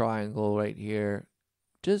Bash triangle right here.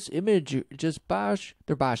 Just image, just bash.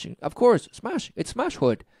 They're bashing. Of course, smash. It's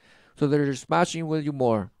smashwood. So they're just smashing with you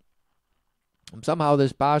more. And somehow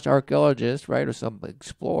this bash archaeologist, right, or some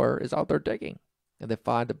explorer is out there digging. And they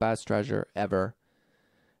find the best treasure ever.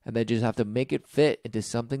 And they just have to make it fit into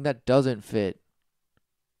something that doesn't fit.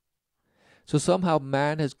 So somehow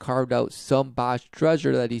man has carved out some bash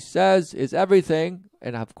treasure that he says is everything.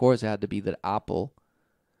 And of course it had to be the apple.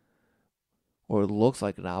 Or it looks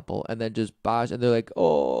like an apple, and then just bash, and they're like,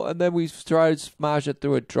 oh, and then we try to smash it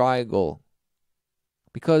through a triangle.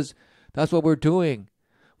 Because that's what we're doing.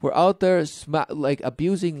 We're out there like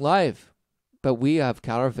abusing life. But we have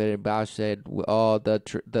counterfeited, and Bash said, oh,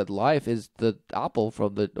 the life is the apple or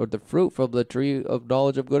the fruit from the tree of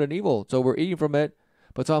knowledge of good and evil. So we're eating from it,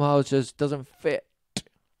 but somehow it just doesn't fit.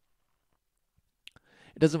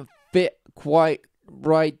 It doesn't fit quite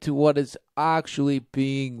right to what is actually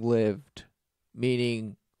being lived.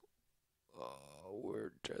 Meaning,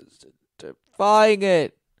 we're just defying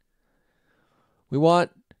it. We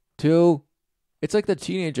want to. It's like the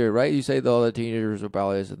teenager, right? You say, the teenager is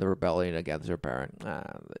rebellious and they're rebelling against their parent.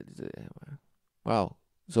 Wow.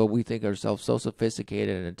 So we think ourselves so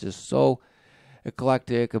sophisticated and just so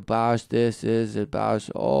eclectic. And Bash this is and Bash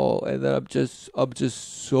and then I'm just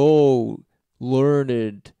so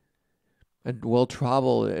learned and well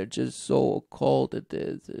traveled, and just so occult at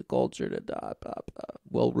this, cultured, and blah, blah, blah.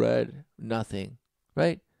 Well read, nothing,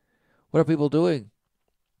 right? What are people doing?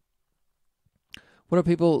 What are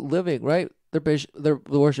people living, right? They're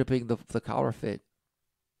worshiping the counterfeit,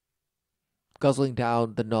 guzzling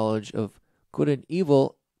down the knowledge of good and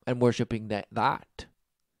evil, and worshiping that.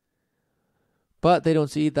 But they don't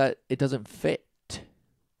see that it doesn't fit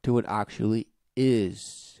to what actually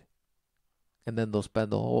is. And then they'll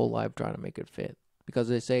spend the whole life trying to make it fit. Because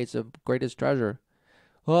they say it's the greatest treasure.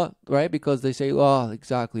 Right? Because they say,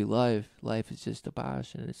 exactly, life. Life is just a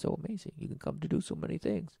bash, and it's so amazing. You can come to do so many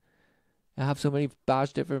things. And have so many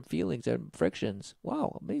bash different feelings and frictions.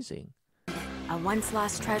 Wow, amazing. A once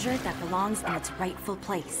lost treasure that belongs in its rightful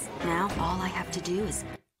place. Now all I have to do is...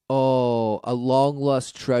 Oh, a long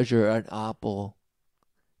lost treasure, an apple.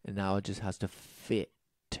 And now it just has to fit.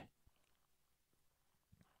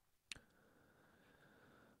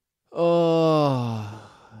 Oh,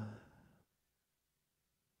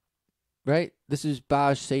 right? This is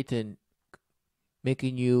Bash Satan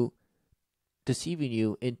making you, deceiving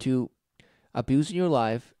you into abusing your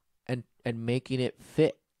life and making it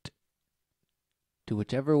fit to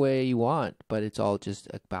whichever way you want. But it's all just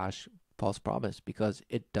a Bash false promise because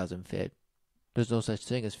it doesn't fit. There's no such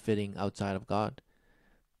thing as fitting outside of God.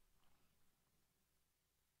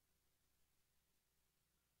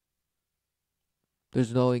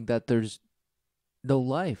 There's knowing that there's no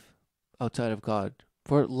life outside of God.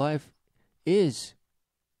 For life is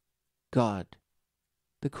God,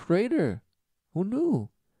 the Creator. Who knew?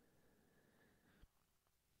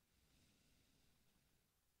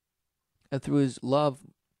 And through His love,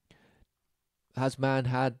 has man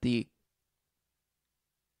had the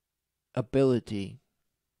ability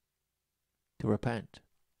to repent.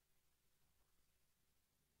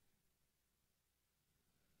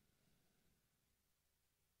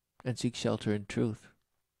 And seek shelter in truth.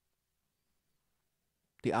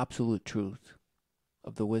 The absolute truth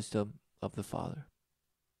of the wisdom of the Father.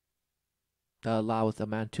 That alloweth a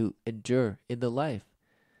man to endure in the life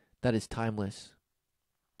that is timeless.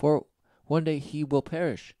 For one day he will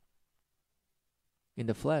perish in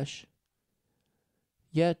the flesh.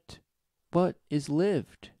 Yet what is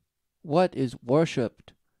lived? What is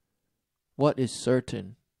worshipped? What is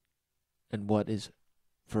certain? And what is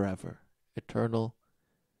forever? Eternal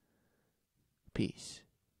peace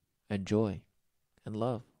and joy and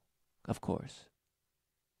love, of course.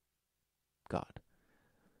 God.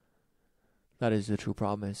 That is the true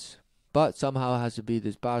promise. But somehow it has to be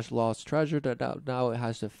this Bash lost treasure that now it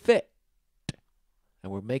has to fit.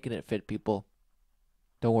 And we're making it fit, people.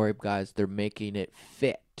 Don't worry, guys. They're making it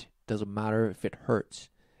fit. Doesn't matter if it hurts.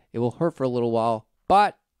 It will hurt for a little while,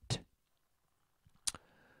 but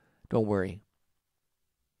don't worry.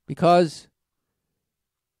 Because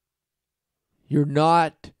you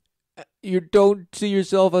don't see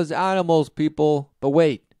yourself as animals, people. But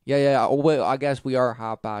wait. Yeah. Oh, wait, I guess we are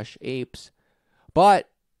half-bash apes. But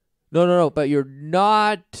No. But you're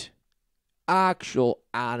not actual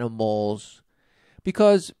animals.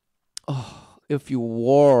 Because if you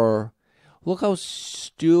were, look how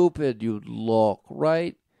stupid you'd look,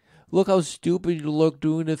 right? Look how stupid you look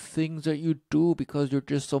doing the things that you do because you're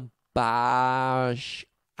just some bash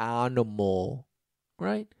animal,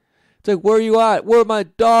 right? It's like, where you at? Where my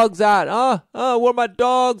dogs at? Where my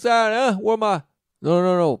dogs at? Where my...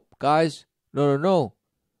 No, guys. No.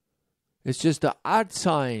 It's just the at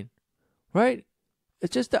sign, right?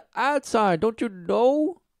 It's just the at sign. Don't you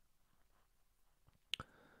know?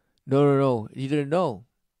 No. You didn't know.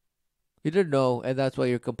 You didn't know, and that's why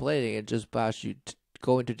you're complaining. And just bash you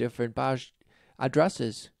go into different bash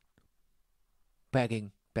addresses,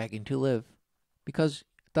 begging to live, because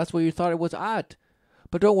that's what you thought it was at.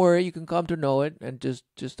 But don't worry, you can come to know it and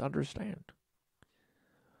just understand.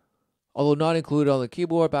 Although not included on the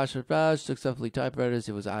keyboard, bash successfully typewriters,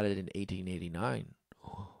 it was added in 1889.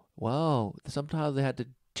 Wow, sometimes they had to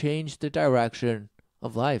change the direction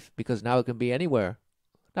of life because now it can be anywhere.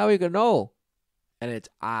 Now you can know. And it's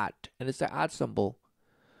at. And it's the at symbol.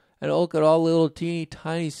 And look at all little teeny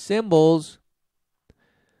tiny symbols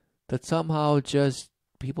that somehow just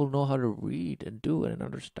people know how to read and do it and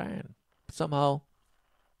understand. Somehow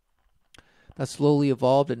that slowly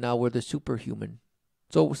evolved and now we're the superhuman.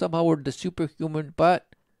 So somehow we're the superhuman, but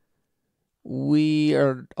we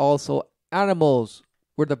are also animals.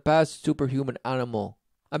 We're the best superhuman animal.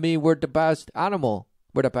 I mean, we're the best animal.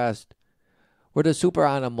 We're the best. We're the super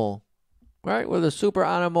animal. Right? We're the super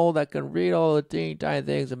animal that can read all the teeny tiny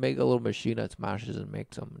things and make a little machine that smashes and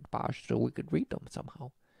makes them bash so we could read them somehow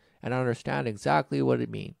and understand exactly what it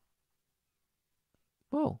means.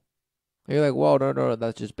 Whoa. And you're like, whoa, no,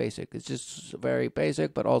 that's just basic. It's just very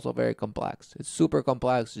basic, but also very complex. It's super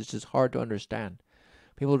complex. It's just hard to understand.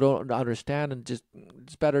 People don't understand, and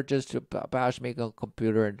it's better just to make a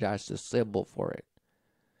computer and just a symbol for it.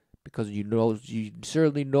 Because you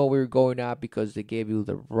certainly know where you're going at because they gave you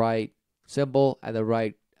the right symbol and the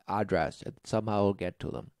right address, and somehow it'll get to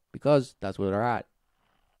them because that's where they're at.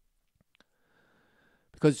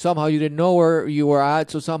 Because somehow you didn't know where you were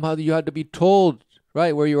at, so somehow you had to be told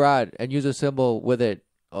right where you're at and use a symbol with it.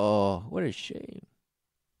 Oh, what a shame!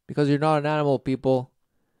 Because you're not an animal, people.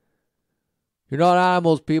 You're not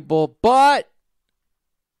animals, people, but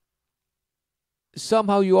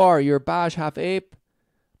somehow you are. You're bash half ape,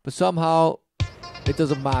 but somehow it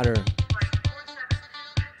doesn't matter.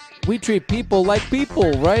 We treat people like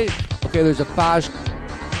people, right? Okay, there's a bash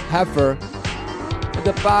heifer. And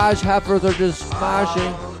the bash heifers are just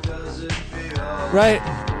smashing. Right?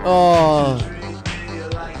 Oh,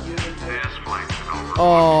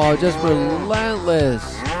 just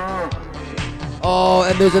relentless. Oh,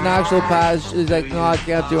 and there's an actual bash. He's like, no, I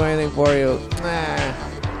can't do anything for you.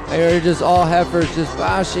 And you're just all heifers just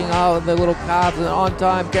bashing out the little calves and on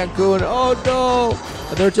time Cancun. Oh, no.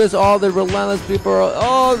 And they're just all the relentless people.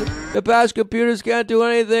 Oh, the bash computers can't do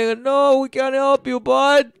anything. And no, we can't help you,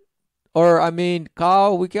 bud. Or, I mean,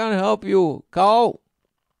 cow, we can't help you. Cow,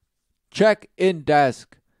 check-in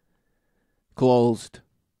desk closed.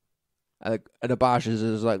 And the bash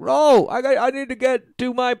is like, no, I need to get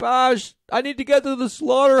to my bash. I need to get to the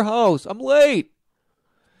slaughterhouse. I'm late.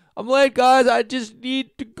 Guys. I just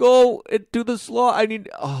need to go into the slaughter.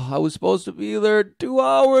 I was supposed to be there 2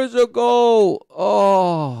 hours ago.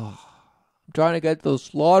 Oh, I'm trying to get to the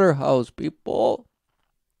slaughterhouse, people.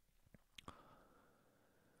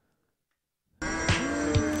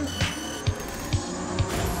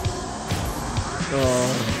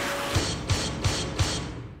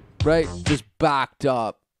 Right? Just backed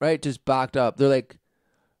up. Right? Just backed up. They're like,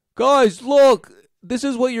 guys, look, this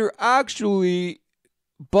is what you're actually,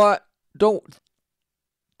 but don't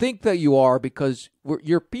think that you are because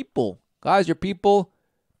you're people. Guys, you're people,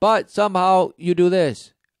 but somehow you do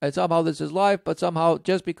this. And somehow this is life, but somehow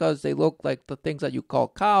just because they look like the things that you call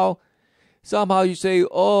cow, somehow you say,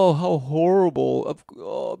 oh, how horrible.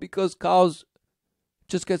 Because cows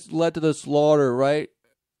just gets led to the slaughter, right?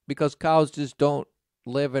 Because cows just don't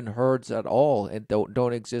live in herds at all and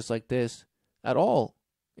don't exist like this at all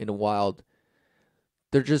in the wild.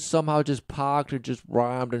 They're just somehow just packed and just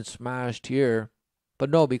rammed and smashed here. But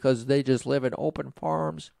no, because they just live in open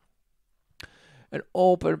farms and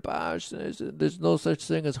open pastures. There's no such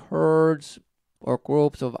thing as herds or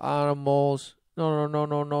groups of animals.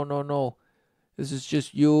 No. This is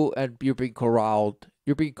just you, and you're being corralled.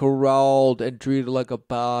 You're being corralled and treated like a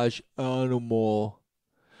bash animal.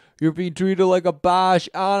 You're being treated like a bash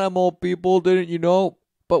animal, people, didn't you know?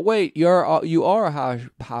 But wait, you are a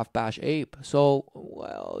half bash ape. So,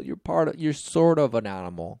 well, you're sort of an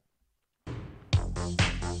animal.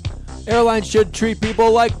 Airlines should treat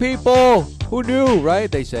people like people. Who knew,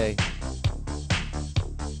 right? They say.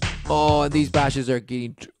 Oh, and these bashes are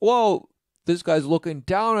getting... Whoa, this guy's looking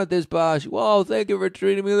down at this bash. Whoa, thank you for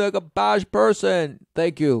treating me like a bash person.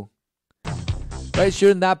 Thank you. Right,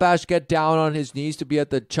 shouldn't that bash get down on his knees to be at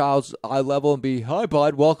the child's eye level and be, hi,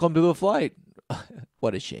 bud, welcome to the flight.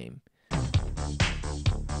 What a shame.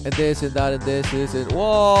 And this and that and this and...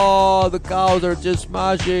 Whoa, the cows are just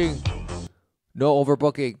smashing. No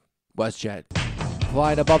overbooking. WestJet.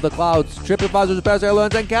 Flying above the clouds. TripAdvisor's the best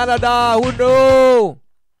airlines in Canada. Who knew?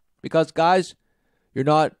 Because, guys, you're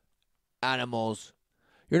not animals.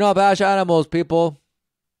 You're not bash animals, people.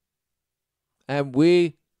 And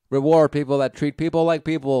we reward people that treat people like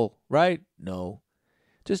people, right? No.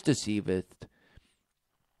 Just deceive it.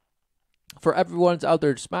 For everyone's out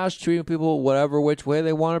there, smash treating people whatever which way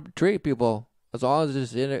they want to treat people. As long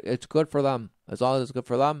as it's good for them. As long as it's good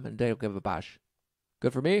for them, and they don't give a bash.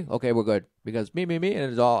 Good for me? Okay, we're good. Because me, and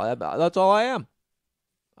it's all, that's all I am.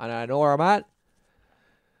 And I know where I'm at.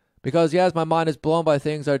 Because, yes, my mind is blown by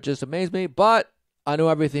things that just amaze me, but I know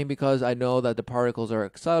everything because I know that the particles are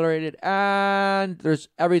accelerated and there's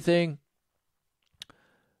everything.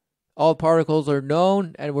 All particles are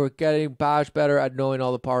known, and we're getting bash better at knowing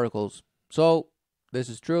all the particles. So, this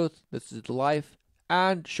is truth, this is life,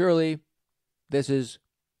 and surely this is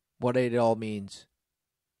what it all means.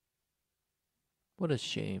 What a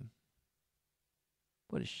shame.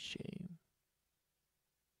 What a shame.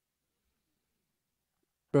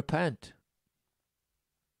 Repent.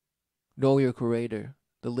 Know your Creator,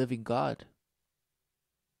 the living God.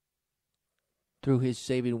 Through His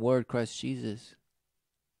saving word, Christ Jesus.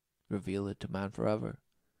 Reveal it to man forever.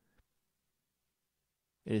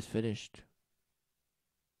 It is finished.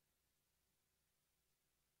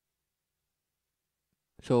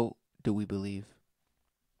 So, do we believe?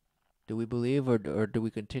 Do we believe or do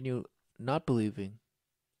we continue not believing?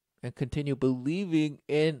 And continue believing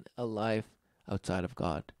in a life outside of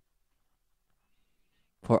God?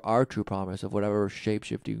 For our true promise of whatever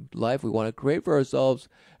shape-shifting life we want to create for ourselves,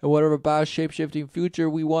 and whatever bash shape-shifting future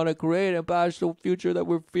we want to create, and bash the future that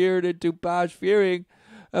we're feared into bash fearing,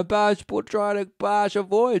 and bash try to bash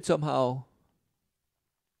avoid somehow.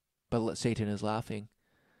 But Satan is laughing.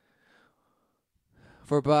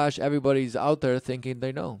 For bash, everybody's out there thinking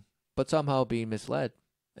they know, but somehow being misled,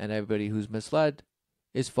 and everybody who's misled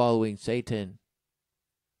is following Satan.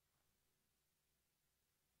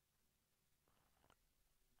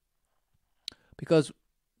 Because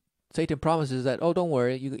Satan promises that, oh, don't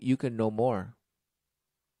worry, you can know more.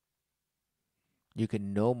 You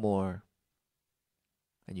can know more.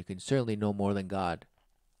 And you can certainly know more than God.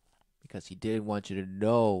 Because He didn't want you to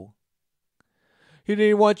know. He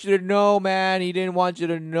didn't want you to know, man. He didn't want you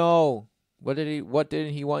to know. What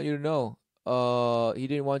didn't He want you to know? He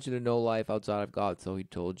didn't want you to know life outside of God. So He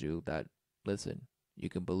told you that, listen, you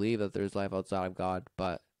can believe that there's life outside of God,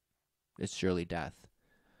 but it's surely death.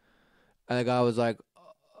 And the guy was like,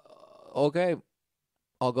 okay,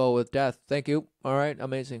 I'll go with death. Thank you. All right,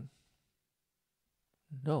 amazing.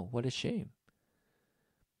 No, what a shame.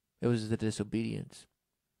 It was the disobedience.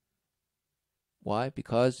 Why?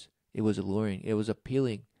 Because it was alluring. It was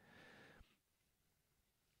appealing.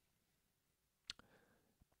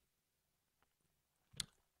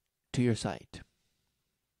 To your sight.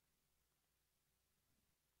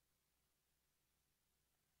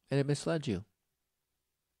 And it misled you.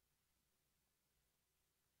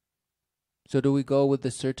 So do we go with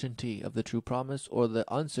the certainty of the true promise or the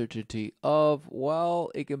uncertainty of,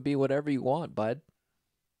 well, it can be whatever you want, bud.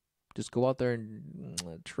 Just go out there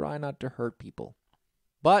and try not to hurt people.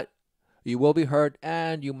 But you will be hurt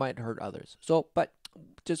and you might hurt others. So, but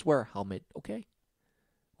just wear a helmet, okay?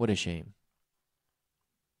 What a shame.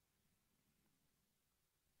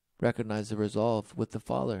 Recognize the resolve with the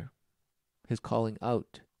Father, His calling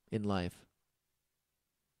out in life.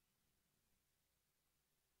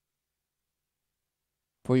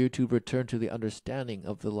 For you to return to the understanding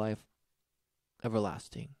of the life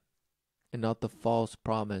everlasting, and not the false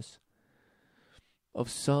promise of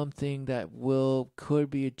something that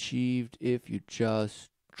could be achieved if you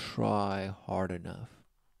just try hard enough.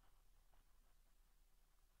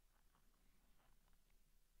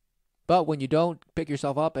 But when you don't, pick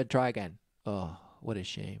yourself up and try again. Oh, what a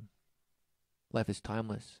shame. Life is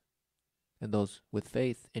timeless, and those with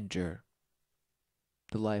faith endure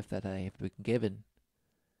the life that I have been given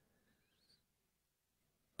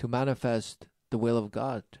to manifest the will of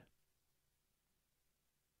God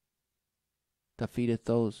that feedeth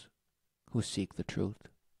those who seek the truth.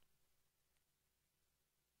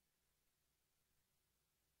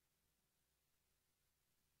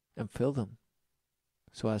 And fill them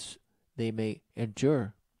so as they may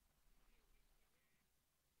endure.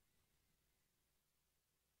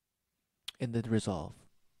 In the resolve.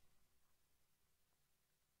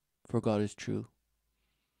 For God is true.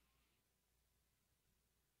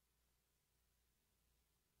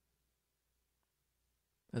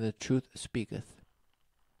 And the truth speaketh,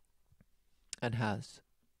 and has.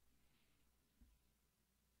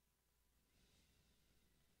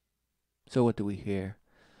 So what do we hear?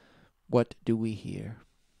 What do we hear?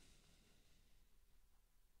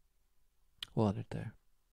 We'll end it there.